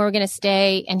that time we were going to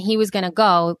stay and he was going to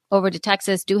go over to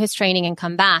Texas, do his training and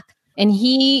come back. And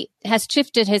he has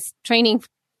shifted his training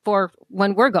for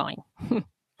when we're going.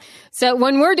 So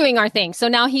when we're doing our thing. So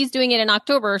now he's doing it in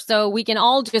October. So we can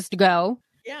all just go.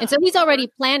 Yeah. And so he's already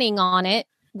planning on it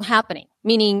happening,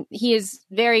 meaning he is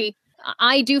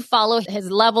I do follow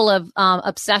his level of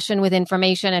obsession with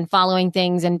information and following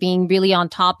things and being really on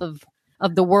top of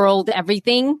the world.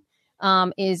 Everything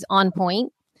is on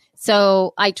point.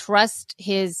 So I trust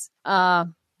his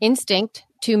instinct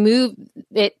to move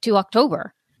it to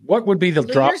October. What would be the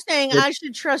drop? You're saying I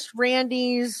should trust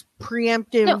Randy's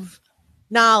preemptive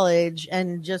knowledge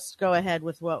and just go ahead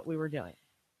with what we were doing.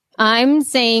 I'm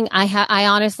saying I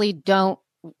honestly don't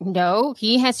know.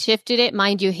 He has shifted it.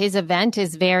 Mind you, his event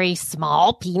is very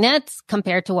small, peanuts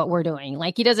compared to what we're doing.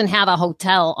 Like he doesn't have a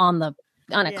hotel on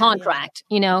a contract,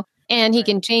 and he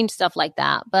can change stuff like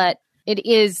that. But it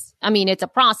is, it's a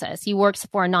process. He works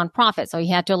for a nonprofit. So he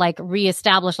had to like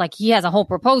reestablish, like he has a whole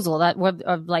proposal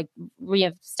of like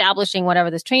reestablishing whatever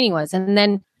this training was. And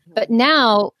then, but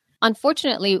now,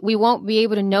 unfortunately, we won't be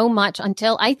able to know much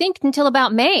until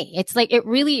about May. It's like, it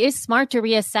really is smart to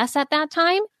reassess at that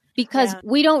time because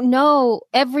we don't know.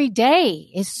 Every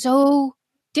day is so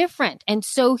different and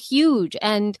so huge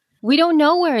and we don't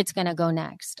know where it's going to go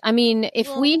next.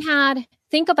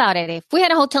 Think about it. If we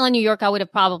had a hotel in New York, I would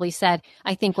have probably said,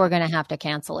 I think we're going to have to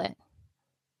cancel it.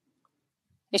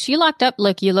 Is she locked up?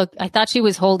 Look, I thought she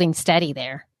was holding steady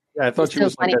there. Yeah, I thought she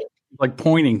was like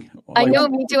pointing. I know,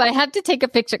 me too. I have to take a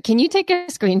picture. Can you take a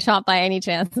screenshot by any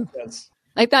chance? Yes.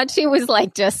 I thought she was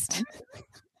like just.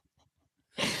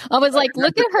 I was like,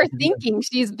 look at her thinking.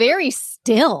 She's very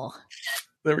still.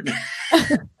 There we go.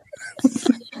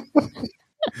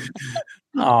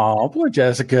 Oh, poor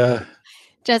Jessica.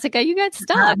 Jessica, you got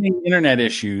stuck. Having internet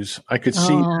issues. I could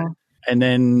see that. And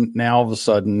then now all of a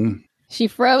sudden. She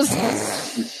froze.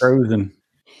 She's frozen.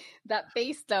 That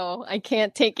face, though, I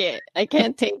can't take it. I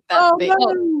can't take that face.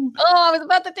 No. Oh, I was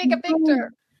about to take a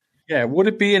picture. Yeah, would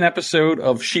it be an episode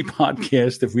of She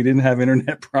Podcast if we didn't have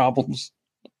internet problems?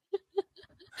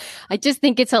 I just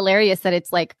think it's hilarious that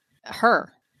it's like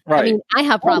her. Right. I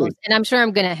have problems, and I'm sure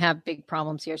I'm going to have big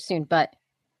problems here soon, but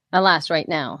alas, right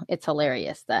now, it's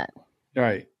hilarious that.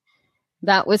 Right.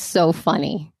 That was so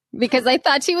funny. Because I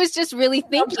thought she was just really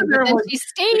thinking, but then she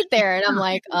stayed there, and I'm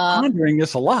like, pondering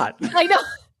this a lot. I know.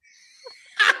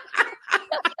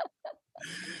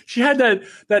 She had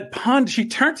that she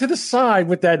turned to the side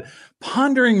with that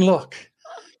pondering look.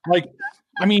 Like,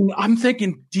 I mean, I'm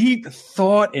thinking deep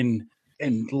thought and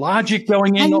logic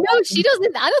going in. I know she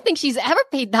doesn't. I don't think she's ever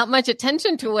paid that much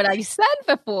attention to what I said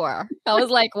before. I was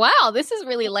like, wow, this is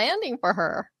really landing for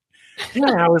her.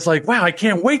 Yeah, I was like, wow, I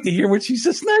can't wait to hear what she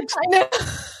says next. I know.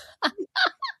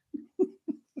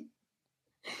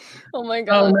 Oh my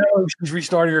God. Oh no, she's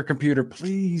restarting her computer.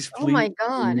 Please. Oh my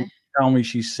God. Tell me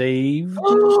she's saved.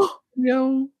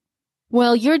 No.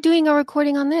 Well, you're doing a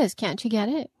recording on this. Can't you get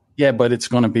it? Yeah, but it's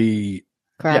going to be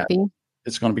Crappy. Yeah,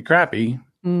 it's going to be crappy.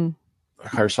 Mm.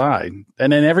 Her side.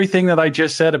 And then everything that I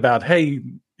just said about, hey,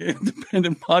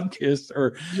 independent podcast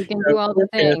or you can do all the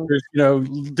things.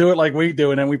 Do it like we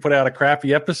do, and then we put out a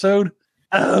crappy episode.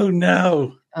 Oh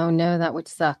no. Oh no, that would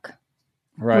suck.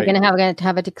 Right. We're gonna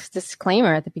have a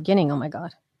disclaimer at the beginning. Oh my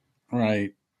God.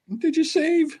 Right. Did you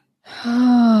save?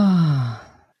 Oh,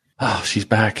 she's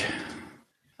back.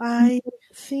 I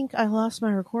think I lost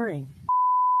my recording.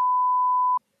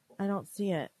 I don't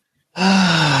see it.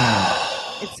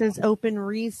 It says open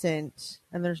recent,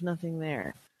 and there's nothing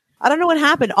there. I don't know what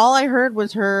happened. All I heard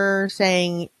was her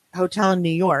saying hotel in New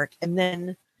York, and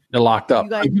then they're locked up.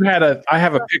 I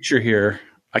have a picture here.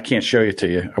 I can't show it to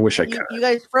you. I wish I could. You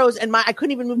guys froze, and I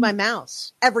couldn't even move my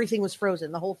mouse. Everything was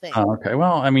frozen, the whole thing. Oh, okay.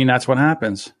 Well, I mean, that's what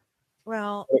happens.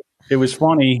 Well, it was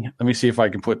funny. Let me see if I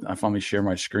can let me share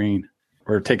my screen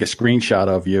or take a screenshot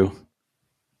of you.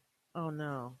 Oh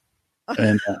no.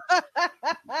 And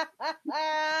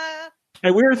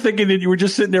and we were thinking that you were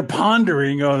just sitting there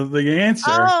pondering the answer.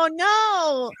 Oh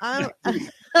no!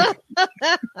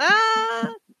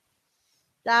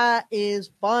 That is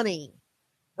funny.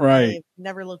 Right. I've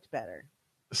never looked better.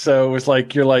 So it was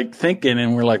like you're like thinking,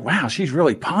 and we're like, "Wow, she's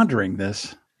really pondering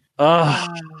this."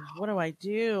 What do I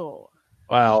do?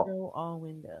 Wow. Show all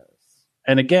windows.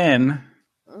 And again,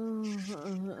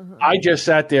 I just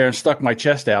sat there and stuck my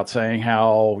chest out saying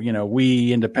how,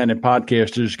 we independent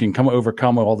podcasters can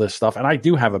overcome all this stuff. And I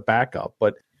do have a backup,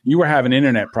 but you were having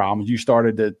internet problems. You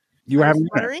were having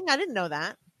stuttering. I didn't know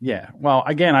that. Yeah. Well,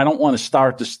 again, I don't want to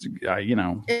start this,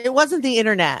 It wasn't the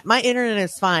internet. My internet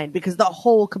is fine because the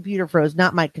whole computer froze,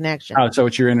 not my connection. Oh, so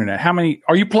it's your internet. How many,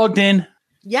 are you plugged in?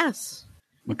 Yes.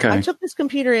 Okay. I took this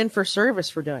computer in for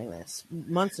service for doing this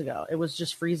months ago. It was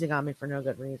just freezing on me for no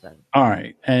good reason. All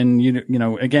right. And,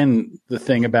 again, the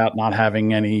thing about not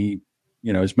having any,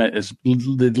 is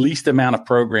the least amount of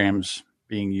programs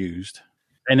being used.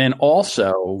 And then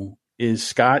also, is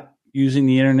Scott using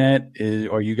the internet?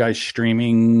 Are you guys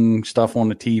streaming stuff on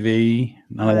the TV?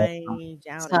 None of that? I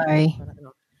doubt Sorry.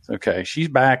 it. Okay. She's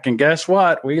back. And guess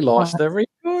what? We lost the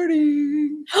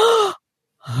recording. Oh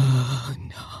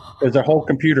no. Because her whole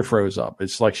computer froze up.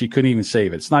 It's like she couldn't even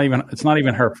save it. It's not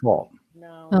even her fault.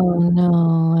 No. Oh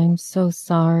no, I'm so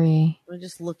sorry. We're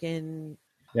just looking.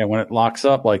 Yeah, when it locks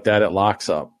up like that, it locks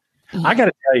up. Yeah. I got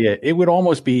to tell you, it would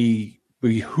almost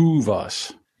behoove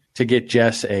us to get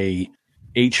Jess a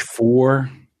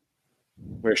H4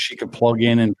 where she could plug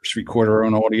in and just record her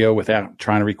own audio without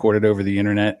trying to record it over the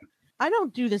internet. I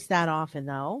don't do this that often,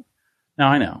 though. No,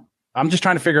 I know. I'm just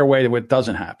trying to figure a way that it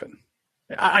doesn't happen.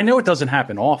 I know it doesn't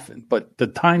happen often, but the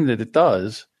time that it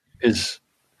does is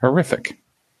horrific.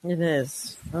 It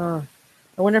is. I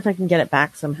wonder if I can get it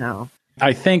back somehow.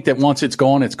 I think that once it's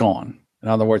gone, it's gone. In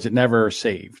other words, it never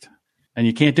saved. And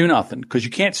you can't do nothing because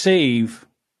you can't save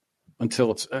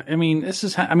until it's,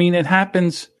 it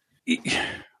happens.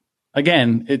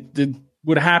 Again, it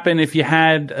would happen if you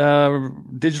had a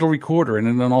digital recorder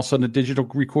and then all of a sudden the digital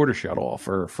recorder shut off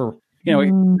for so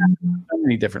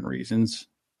many different reasons.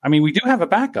 I mean, we do have a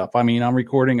backup. I mean, I'm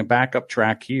recording a backup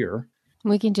track here.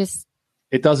 We can just.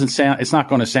 It doesn't sound. It's not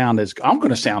going to sound as.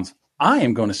 I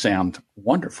am going to sound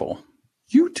wonderful.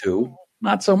 You two,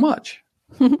 not so much.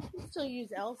 You still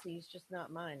use Elsie's, just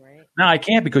not mine, right? No, I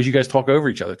can't because you guys talk over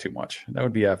each other too much. That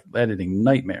would be a editing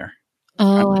nightmare.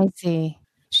 Oh, I see.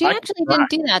 She actually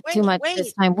didn't do that too much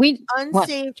this time.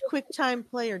 Unsaved QuickTime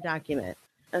Player document.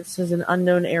 That says an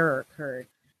unknown error occurred.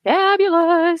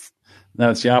 Fabulous.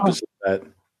 No, it's the opposite of that.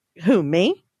 Who,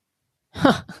 me?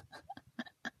 I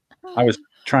was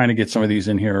trying to get some of these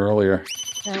in here earlier.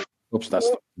 Oops, that's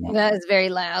the one. That is very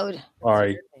loud.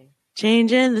 Sorry.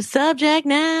 Changing the subject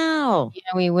now.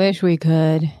 Yeah, we wish we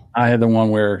could. I had the one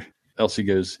where Elsie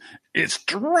goes, "It's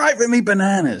driving me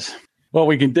bananas." What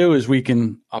we can do is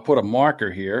I'll put a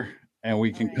marker here and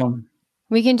we can come.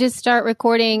 We can just start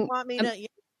recording.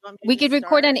 We could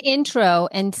record an intro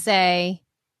and say,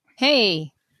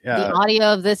 hey, the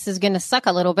audio of this is going to suck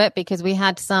a little bit because we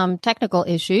had some technical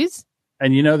issues.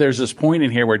 And there's this point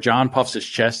in here where John puffs his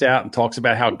chest out and talks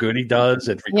about how good he does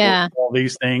at recording all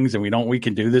these things, and we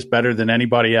can do this better than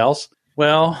anybody else.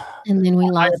 Well, And then we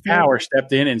higher lost power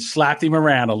stepped in and slapped him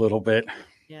around a little bit.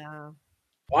 Yeah.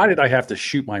 Why did I have to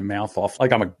shoot my mouth off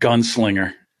like I'm a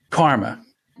gunslinger? Karma.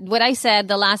 What I said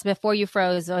the last before you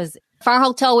froze was if our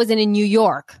hotel wasn't in New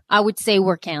York, I would say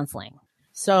we're canceling.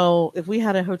 So if we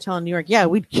had a hotel in New York,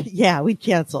 we'd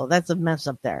cancel. That's a mess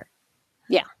up there.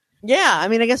 Yeah. Yeah. I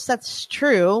mean, I guess that's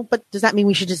true, but does that mean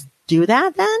we should just do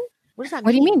that then? What does that mean?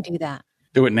 What do you mean do that?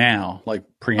 Do it now, like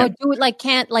Oh, preempt. do it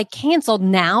like canceled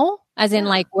now? As in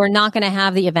like we're not going to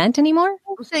have the event anymore?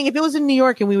 I'm saying if it was in New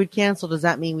York and we would cancel, does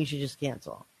that mean we should just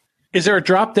cancel? Is there a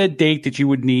drop dead date that you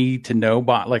would need to know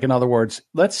by? Like, in other words,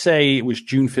 let's say it was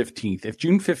June 15th. If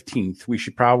June 15th, we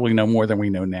should probably know more than we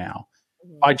know now.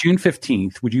 By June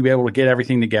 15th, would you be able to get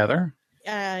everything together?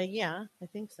 Yeah, I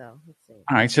think so. Let's see.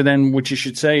 All right. So then what you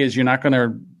should say is you're not going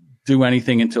to do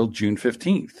anything until June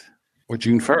 15th or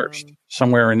June 1st,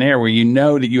 somewhere in there where you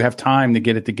know that you have time to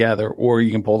get it together or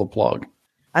you can pull the plug.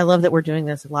 I love that we're doing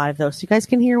this live though, so you guys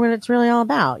can hear what it's really all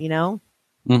about, you know?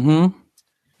 Mm-hmm.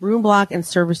 Room block and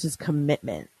services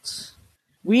commitment.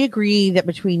 We agree that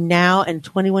between now and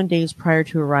 21 days prior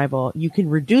to arrival, you can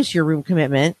reduce your room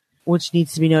commitment, which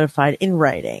needs to be notified in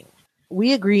writing.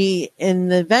 We agree in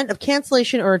the event of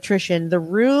cancellation or attrition, the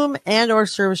room and or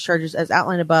service charges as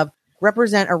outlined above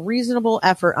represent a reasonable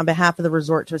effort on behalf of the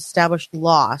resort to establish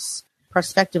loss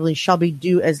prospectively shall be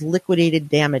due as liquidated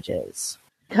damages.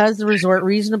 Because the resort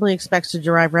reasonably expects to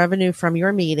derive revenue from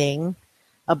your meeting,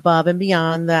 above and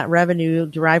beyond that revenue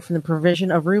derived from the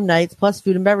provision of room nights plus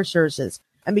food and beverage services.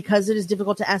 And because it is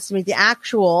difficult to estimate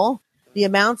the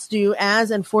amounts due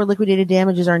as and for liquidated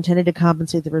damages are intended to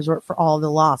compensate the resort for all the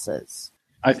losses.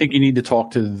 I think you need to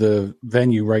talk to the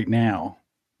venue right now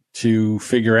to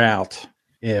figure out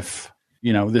if,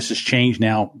 this has changed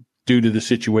now due to the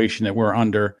situation that we're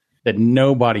under, that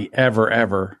nobody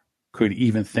ever could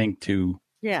even think to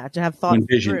have thought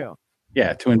envision. through.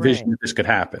 Yeah, to envision that this could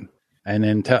happen. And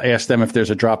then ask them if there's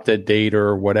a drop dead date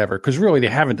or whatever. Because really, they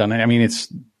haven't done it. I mean,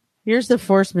 Here's the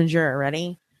force majeure.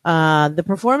 Ready? The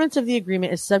performance of the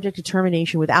agreement is subject to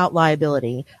termination without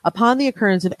liability upon the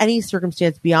occurrence of any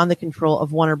circumstance beyond the control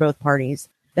of one or both parties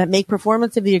that make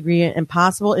performance of the agreement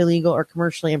impossible, illegal, or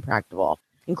commercially impracticable,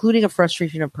 including a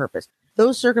frustration of purpose.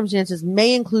 Those circumstances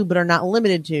may include, but are not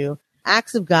limited to,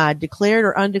 acts of God, declared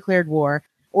or undeclared war,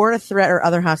 or a threat or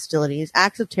other hostilities,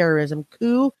 acts of terrorism,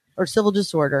 coup or civil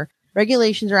disorder,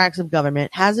 regulations or acts of government,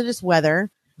 hazardous weather,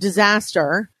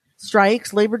 disaster,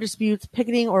 strikes, labor disputes,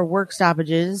 picketing or work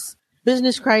stoppages,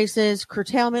 business crisis,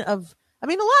 curtailment of, a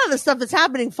lot of the stuff that's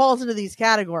happening falls into these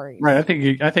categories. right. I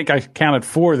think I counted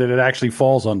 4 that it actually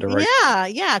falls under,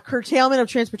 right? Yeah. Curtailment of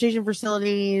transportation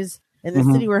facilities in the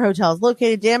city where hotel is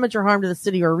located, damage or harm to the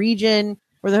city or region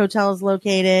where the hotel is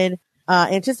located.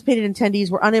 Anticipated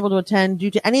attendees were unable to attend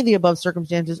due to any of the above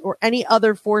circumstances or any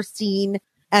other foreseen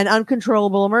and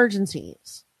uncontrollable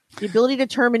emergencies. The ability to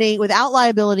terminate without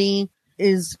liability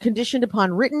is conditioned upon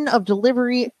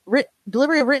delivery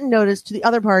of written notice to the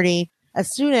other party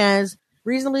as soon as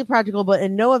reasonably practical, but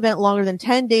in no event longer than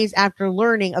 10 days after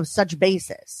learning of such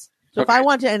basis. So if I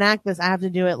want to enact this, I have to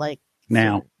do it like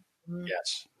now. soon.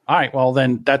 Yes. All right. Well,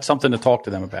 then that's something to talk to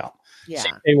them about. Yeah.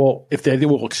 If they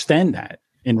will extend that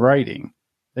in writing,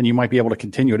 then you might be able to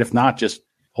continue it. If not, just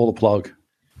pull the plug.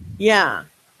 Yeah.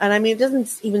 And it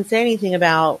doesn't even say anything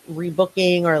about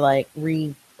rebooking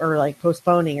or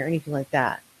postponing or anything like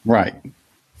that. Right.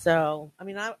 So,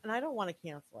 I don't want to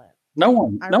cancel it. No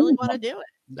one. I really want to do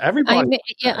it. Everybody.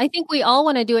 I think we all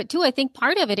want to do it too. I think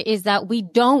part of it is that we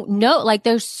don't know. Like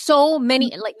there's so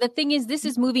many, like the thing is, this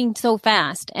is moving so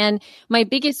fast. And my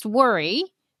biggest worry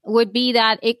would be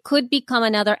that it could become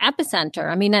another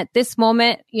epicenter. At this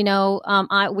moment,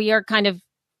 we are kind of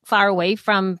far away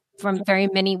from very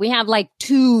many. We have like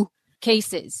 2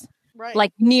 cases, Right.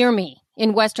 like near me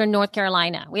in Western North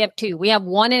Carolina. We have 2. We have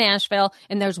 1 in Asheville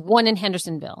and there's 1 in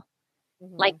Hendersonville.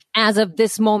 Like as of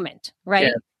this moment, right?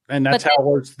 Yeah. And that's how it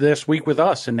works this week with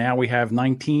us. And now we have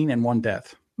 19 and 1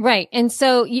 death. Right. And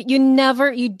so you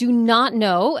do not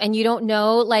know, and you don't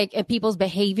know like if people's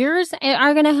behaviors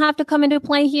are going to have to come into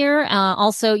play here.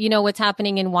 Also, what's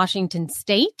happening in Washington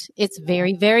State. It's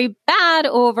very, very bad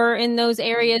over in those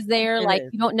areas there.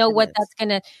 You don't know what that's going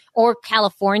to, or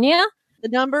California. The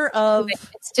number of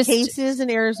just cases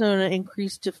in Arizona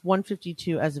increased to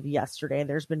 152 as of yesterday.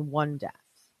 There's been 1 death.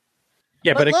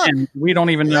 Yeah, but look, again, we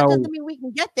don't even know. That doesn't mean we can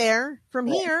get there from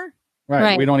here.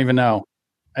 Right. We don't even know.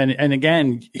 And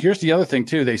again, here's the other thing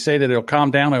too. They say that it'll calm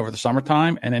down over the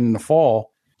summertime, and in the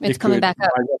fall, it's coming back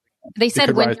up. They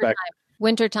said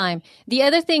wintertime. The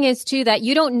other thing is too that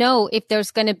you don't know if there's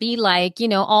going to be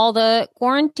all the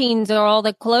quarantines or all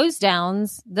the close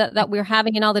downs that we're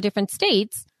having in all the different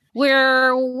states.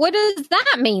 where what does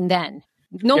that mean then?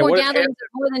 No Yeah, more what if- gatherings of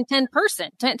more than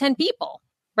 10 people,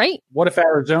 right? What if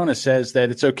Arizona says that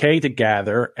it's okay to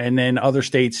gather, and then other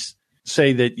states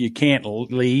say that you can't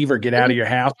leave or get out of your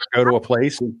house or go to a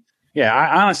place? And yeah,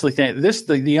 I honestly think this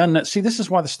see, this is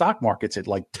why the stock market's at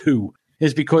like 2,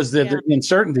 is because the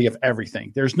uncertainty of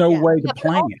everything. There's no way to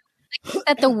plan it. I think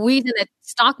that the reason that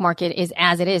stock market is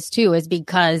as it is too is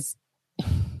because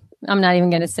I'm not even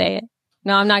going to say it.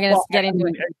 No, I'm not going to get into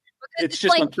it. It's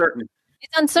just like, uncertainty.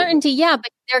 It's uncertainty, yeah, but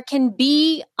there can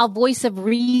be a voice of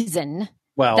reason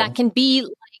that can be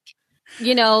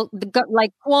like,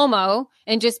 like Cuomo,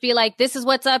 and just be like, this is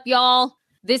what's up, y'all.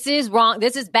 This is wrong.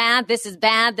 This is bad. This is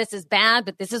bad. This is bad.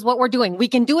 But this is what we're doing. We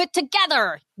can do it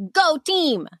together. Go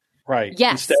team. Right.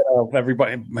 Yes.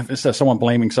 Instead of someone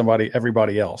blaming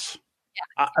everybody else.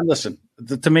 Yeah. Listen,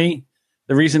 to me,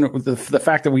 the reason, the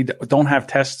fact that we don't have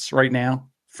tests right now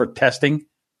for testing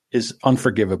is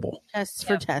unforgivable. Tests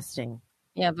for testing.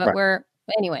 Yeah, but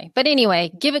anyway,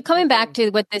 coming back to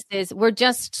what this is, we're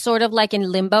just sort of like in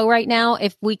limbo right now.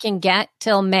 If we can get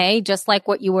till May, just like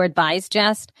what you were advised,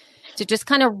 Jess, to just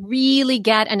kind of really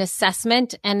get an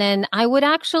assessment. And then I would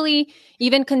actually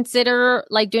even consider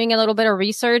like doing a little bit of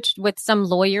research with some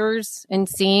lawyers and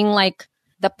seeing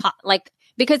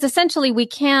because essentially we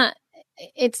can't,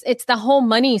 it's the whole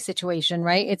money situation,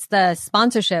 right? It's the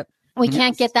sponsorship. We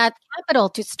can't get that capital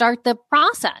to start the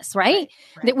process, right?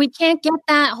 That we can't get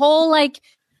that whole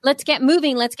let's get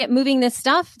moving this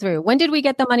stuff through. When did we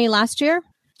get the money last year?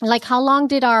 Like how long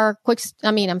did our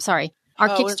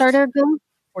Kickstarter go?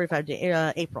 45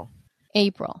 days, April.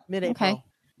 Mid-April. Okay.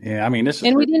 Yeah, I mean,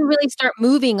 and we didn't really start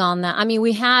moving on that. I mean,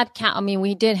 we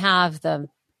did have the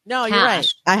No,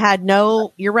 cash. You're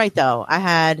right. You're right though. I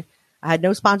had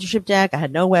no sponsorship deck, I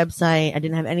had no website, I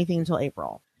didn't have anything until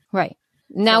April. Right.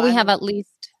 Now we have at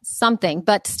least something,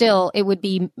 but still it would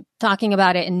be talking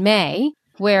about it in May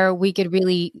where we could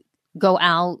really go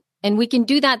out and we can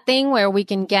do that thing where we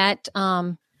can get,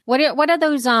 what are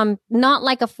those, not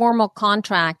like a formal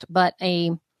contract, but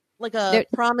like a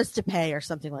promise to pay or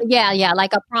something like that. Yeah.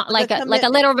 Like a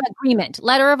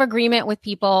letter of agreement with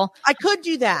people. I could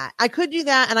do that.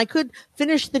 And I could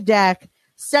finish the deck,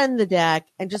 send the deck,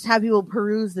 and just have people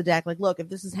peruse the deck. Like, look, if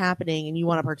this is happening and you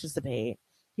want to participate,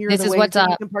 this is what's up.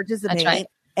 You can participate. That's right.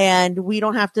 And we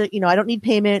don't have to, I don't need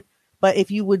payment, but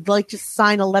if you would like to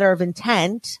sign a letter of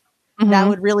intent, that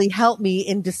would really help me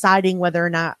in deciding whether or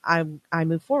not I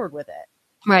move forward with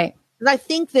it. Right. Because I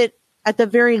think that at the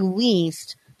very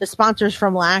least, the sponsors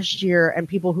from last year and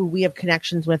people who we have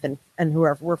connections with and who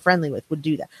we're friendly with would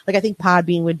do that. Like I think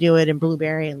Podbean would do it, and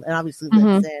Blueberry, and obviously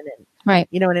Libsyn, and right.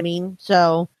 You know what I mean?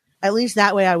 So at least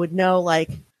that way I would know, like,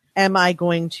 am I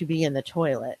going to be in the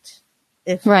toilet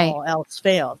if all else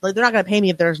fails? Like, they're not going to pay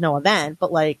me if there's no event,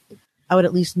 but like, I would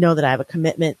at least know that I have a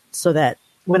commitment so that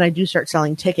when I do start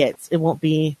selling tickets, it won't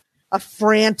be a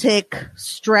frantic,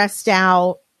 stressed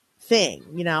out thing,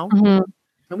 And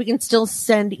we can still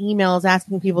send emails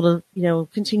asking people to,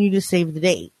 continue to save the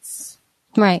dates.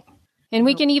 Right. And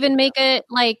we can even make it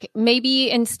like maybe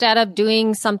instead of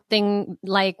doing something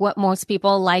like what most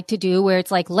people like to do, where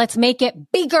it's like, let's make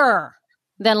it bigger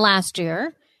than last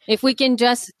year. If we can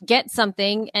just get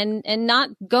something and not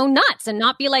go nuts and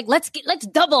not be like, let's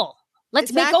double.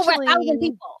 Let's make over 1,000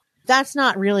 people. That's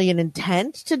not really an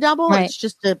intent to double. Right. It's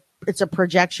just it's a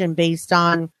projection based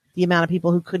on the amount of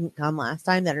people who couldn't come last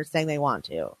time that are saying they want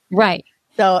to. Right.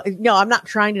 So no, I'm not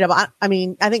trying to double. I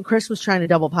mean, I think Chris was trying to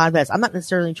double Podfest. I'm not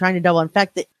necessarily trying to double. In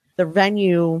fact, the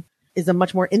venue is a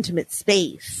much more intimate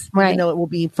space, even though it will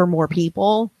be for more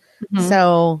people.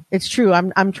 So it's true.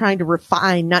 I'm trying to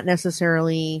refine, not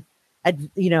necessarily,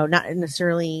 not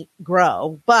necessarily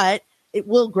grow, but it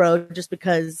will grow just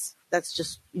because that's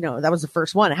just, that was the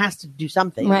first one. It has to do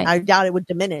something. Right. I doubt it would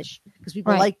diminish because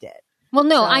people liked it. Well,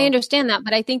 no, I understand that,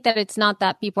 but I think that it's not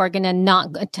that people are going to not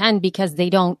attend because they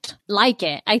don't like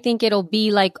it. I think it'll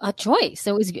be like a choice.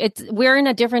 So we're in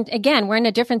a different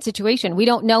situation. We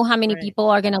don't know how many people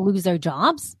are going to lose their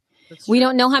jobs. We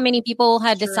don't know how many people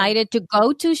had decided to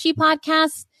go to She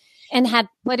Podcast and had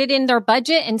put it in their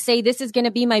budget and say, this is going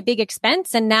to be my big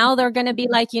expense. And now they're going to be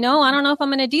like, I don't know if I'm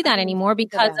going to do that anymore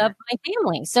because of my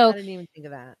family. So I didn't even think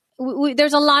of that.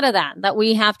 There's a lot of that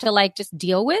we have to like just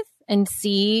deal with and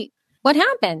see what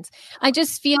happens. I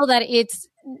just feel that it's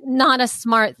not a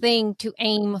smart thing to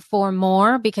aim for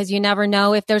more because you never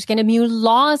know if there's going to be new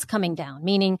laws coming down,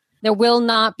 meaning there will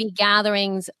not be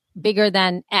gatherings bigger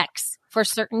than X for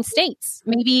certain states.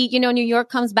 Maybe, New York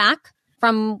comes back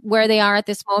from where they are at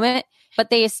this moment, but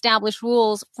they establish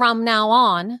rules from now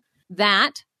on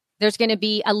that there's going to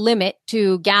be a limit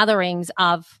to gatherings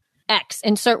of X,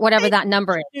 insert whatever that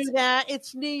number is. Do that.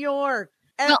 It's New York.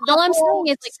 And Well, all I'm saying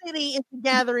is city is a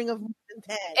gathering of more than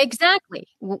 10. Exactly.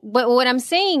 But what I'm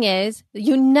saying is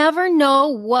you never know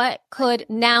what could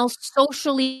now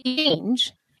socially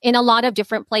change in a lot of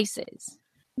different places.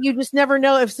 You just never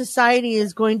know if society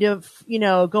is going to,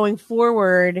 going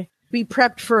forward, be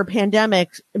prepped for a pandemic,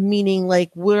 meaning like,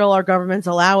 will our governments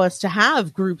allow us to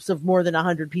have groups of more than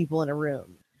 100 people in a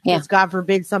room? Yeah. Because God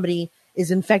forbid somebody is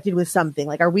infected with something.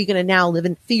 Like, are we going to now live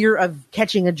in fear of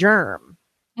catching a germ?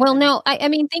 Well, no, I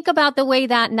mean, think about the way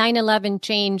that 9/11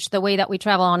 changed the way that we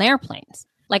travel on airplanes.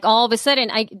 Like all of a sudden,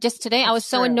 I was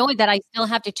so annoyed that I still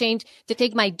have to change to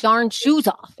take my darn shoes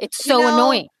off. It's so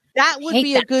annoying. That would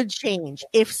be a good change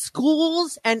if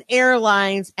schools and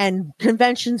airlines and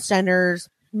convention centers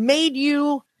made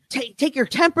you take your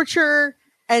temperature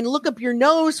and look up your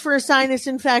nose for a sinus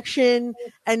infection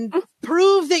and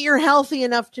prove that you're healthy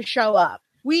enough to show up.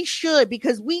 We should,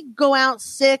 because we go out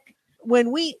sick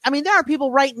there are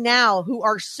people right now who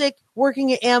are sick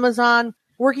working at Amazon,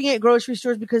 working at grocery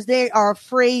stores because they are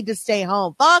afraid to stay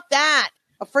home. Fuck that.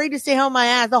 Afraid to stay home my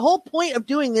ass. The whole point of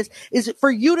doing this is for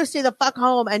you to stay the fuck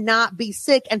home and not be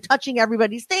sick and touching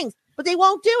everybody's things. But they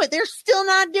won't do it. They're still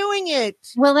not doing it.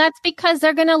 Well, that's because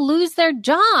they're going to lose their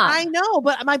job. I know,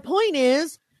 but my point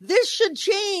is this should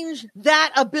change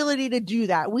that ability to do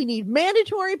that. We need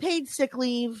mandatory paid sick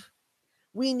leave.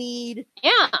 We need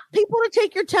people to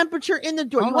take your temperature in the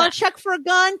door. You want to check for a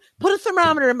gun? Put a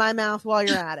thermometer in my mouth while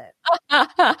you're at it.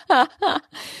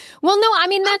 Well, no, I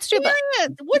mean, that's true.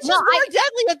 Which is more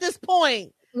deadly at this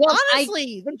point? Well,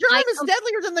 honestly, the germ is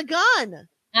deadlier than the gun.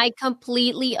 I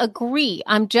completely agree.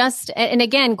 And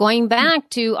again, going back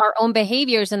to our own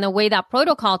behaviors and the way that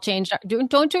protocol changed.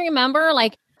 Don't you remember,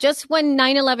 like, just when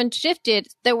 9/11 shifted,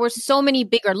 there were so many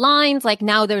bigger lines. Like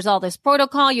now there's all this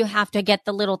protocol. You have to get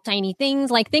the little tiny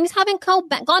things. Like things haven't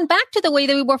gone back to the way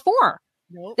they were before.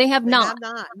 Nope, they have not.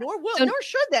 Nor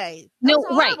should they. No,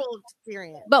 right.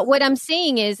 Experience. But what I'm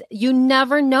saying is you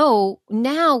never know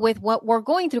now with what we're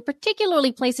going through,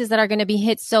 particularly places that are going to be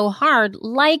hit so hard,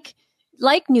 like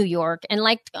New York and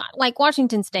like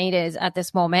Washington State is at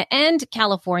this moment, and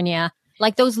California.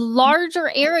 Like those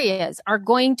larger areas are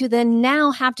going to then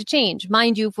now have to change.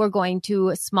 Mind you, if we're going to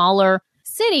a smaller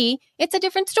city, it's a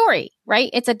different story, right?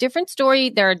 It's a different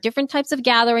story. There are different types of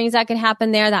gatherings that could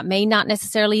happen there that may not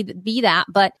necessarily be that,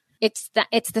 but it's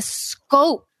the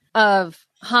scope of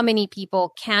how many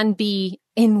people can be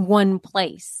in one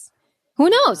place. Who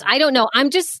knows? I don't know.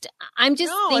 I'm just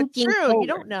thinking. It's true. You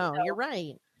don't know. You're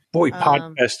right. Boy,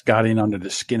 Podfest got in under the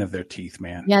skin of their teeth,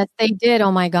 man. Yes, they did.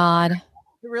 Oh my God.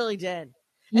 It really did.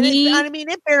 And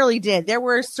it barely did. There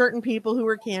were certain people who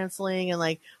were canceling, and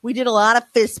like we did a lot of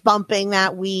fist bumping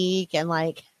that week, and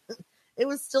like it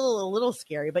was still a little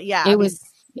scary. But yeah,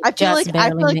 I feel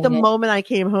like the moment I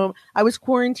came home, I was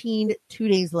quarantined 2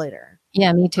 days later.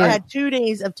 Yeah, me too. I had 2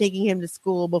 days of taking him to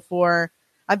school before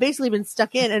I've basically been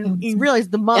stuck in, and you realize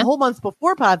the whole month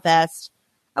before Podfest,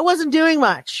 I wasn't doing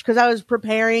much because I was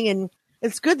preparing and.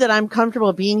 It's good that I'm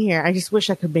comfortable being here. I just wish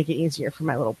I could make it easier for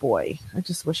my little boy. I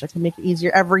just wish I could make it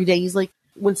easier every day. He's like,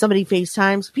 when somebody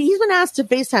FaceTimes, he's been asked to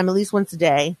FaceTime at least once a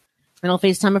day. And I'll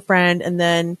FaceTime a friend. And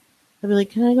then I'll be like,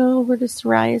 can I go over to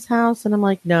Soraya's house? And I'm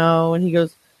like, no. And he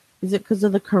goes, is it because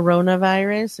of the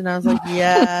coronavirus? And I was like,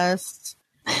 yes.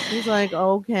 He's like,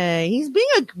 okay. He's being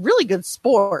a really good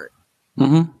sport.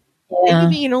 Mm-hmm. Yeah.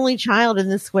 Maybe being an only child in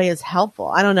this way is helpful.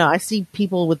 I don't know. I see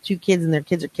people with 2 kids and their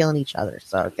kids are killing each other.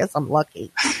 So I guess I'm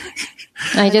lucky.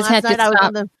 Last night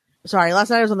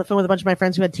I was on the phone with a bunch of my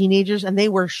friends who had teenagers and they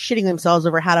were shitting themselves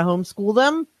over how to homeschool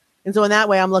them. And so in that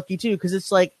way, I'm lucky too. Cause it's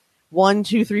like 1,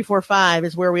 2, 3, 4, 5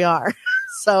 is where we are.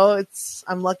 So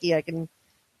I'm lucky. I can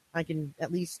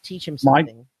at least teach him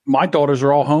something. My daughters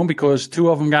are all home because 2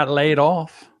 of them got laid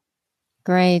off.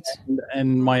 Great.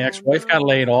 And my ex-wife got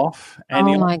laid off. And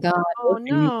my God. Oh,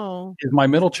 no. Is my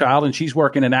middle child, and she's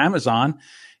working at Amazon,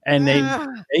 and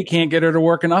they can't get her to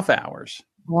work enough hours.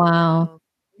 Wow.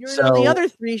 The other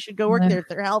 3 should go work there if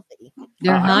they're healthy.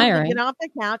 They're hiring. Get off the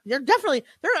couch. They're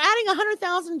adding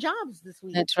 100,000 jobs this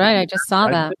week. That's right. I just saw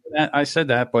that. I said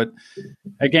that, but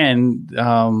again,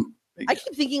 I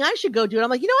keep thinking I should go do it. I'm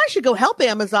like, I should go help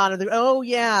Amazon. And oh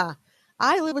yeah,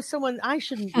 I live with someone. I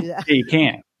shouldn't do that. You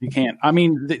can't. I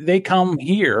mean, they come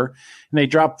here and they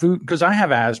drop food because I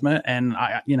have asthma, and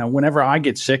whenever I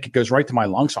get sick, it goes right to my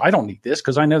lungs. So I don't need this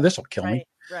because I know this will kill me.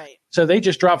 Right. So they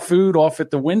just drop food off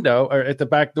at the window or at the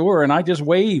back door, and I just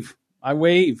wave. I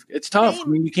wave. It's tough. I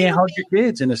mean, you can't hug your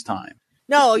kids in this time.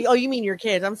 No. Oh, you mean your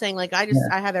kids? I'm saying like I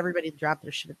have everybody drop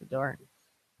their shit at the door.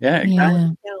 Yeah.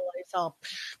 Exactly. Yeah. It's all.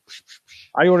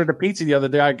 I ordered a pizza the other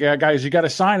day. Guys, you got to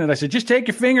sign it. I said, just take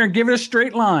your finger and give it a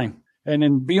straight line, and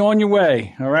then be on your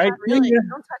way. All right. Yeah, really? Don't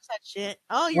touch that shit.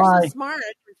 Oh, you're so smart.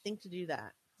 I didn't think to do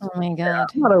that. Oh my God. Yeah,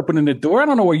 I'm not opening the door. I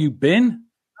don't know where you've been.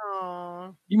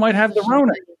 Oh. You might have the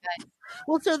Rona.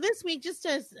 Well, so this week, just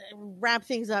to wrap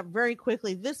things up very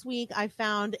quickly, this week I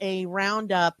found a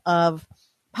roundup of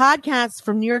podcasts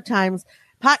from New York Times.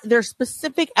 There's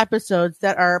specific episodes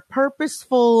that are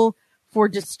purposeful for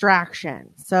distraction.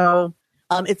 So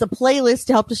it's a playlist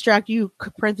to help distract you,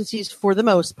 parentheses, for the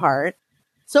most part.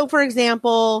 So, for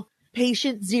example,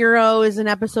 Patient Zero is an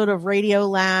episode of Radio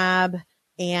Lab,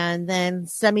 and then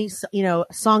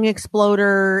Song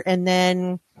Exploder, and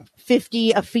then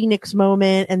 50, a Phoenix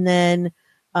Moment, and then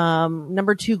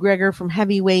number 2, Gregor from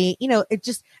Heavyweight.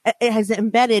 It has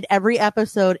embedded every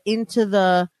episode into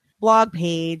the blog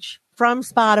page from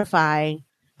Spotify.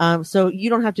 So you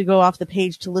don't have to go off the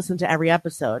page to listen to every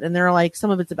episode. And they're like, some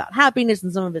of it's about happiness,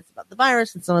 and some of it's about the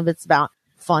virus, and some of it's about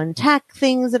fun tech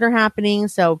things that are happening.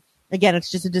 So again, it's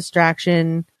just a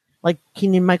distraction, like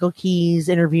Keegan-Michael Key's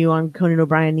interview on Conan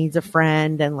O'Brien Needs a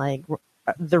Friend, and like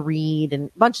The Read,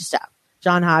 and a bunch of stuff.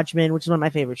 John Hodgman, which is one of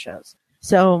my favorite shows.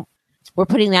 So we're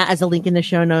putting that as a link in the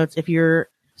show notes if you're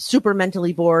super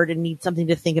mentally bored and need something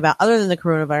to think about other than the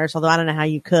coronavirus, although I don't know how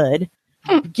you could.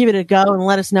 Give it a go and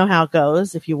let us know how it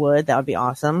goes. If you would, that would be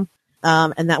awesome.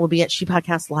 And that will be at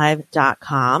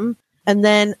shepodcastlive.com. And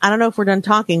then I don't know if we're done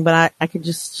talking, but I could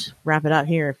just wrap it up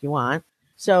here if you want.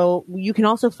 So you can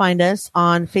also find us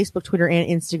on Facebook, Twitter, and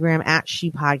Instagram at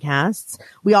She Podcasts.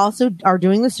 We also are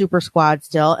doing the Super Squad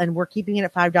still, and we're keeping it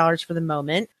at $5 for the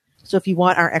moment. So if you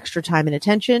want our extra time and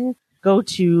attention, go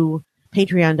to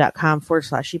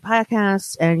patreon.com/She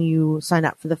Podcasts, and you sign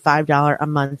up for the $5 a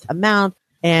month amount.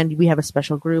 And we have a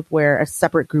special group a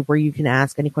separate group where you can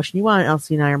ask any question you want.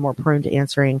 Elsie and I are more prone to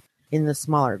answering in the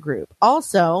smaller group.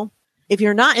 Also, if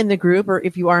you're not in the group, or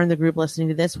if you are in the group listening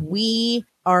to this, we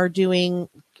are doing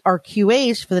our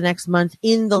QAs for the next month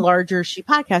in the larger She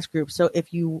Podcast group. So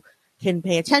if you can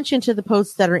pay attention to the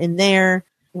posts that are in there,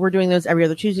 we're doing those every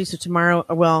other Tuesday. So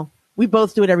tomorrow, we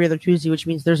both do it every other Tuesday, which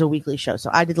means there's a weekly show.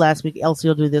 So I did last week. Elsie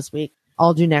will do this week.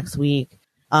 I'll do next week.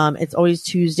 It's always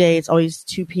Tuesday. It's always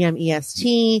 2 p.m.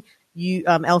 EST.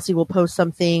 Elsie will post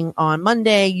something on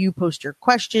Monday. You post your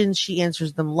questions. She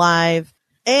answers them live.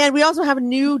 And we also have a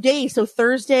new day. So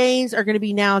Thursdays are going to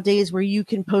be now days where you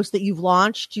can post that you've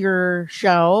launched your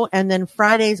show. And then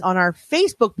Fridays on our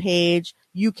Facebook page,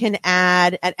 you can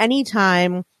add at any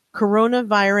time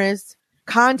coronavirus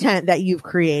content that you've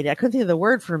created. I couldn't think of the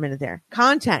word for a minute there.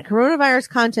 Coronavirus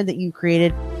content that you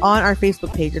created on our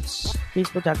Facebook page. It's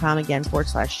facebook.com again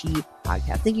 /She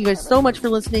Podcast. Thank you guys so much for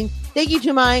listening. Thank you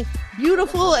to my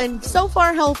beautiful and so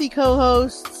far healthy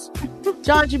co-hosts,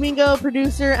 John Domingo,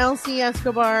 producer, Elsie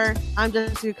Escobar. I'm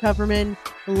Jessica Kupferman.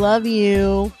 Love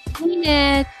you. Mean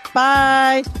it.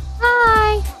 Bye.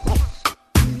 Bye.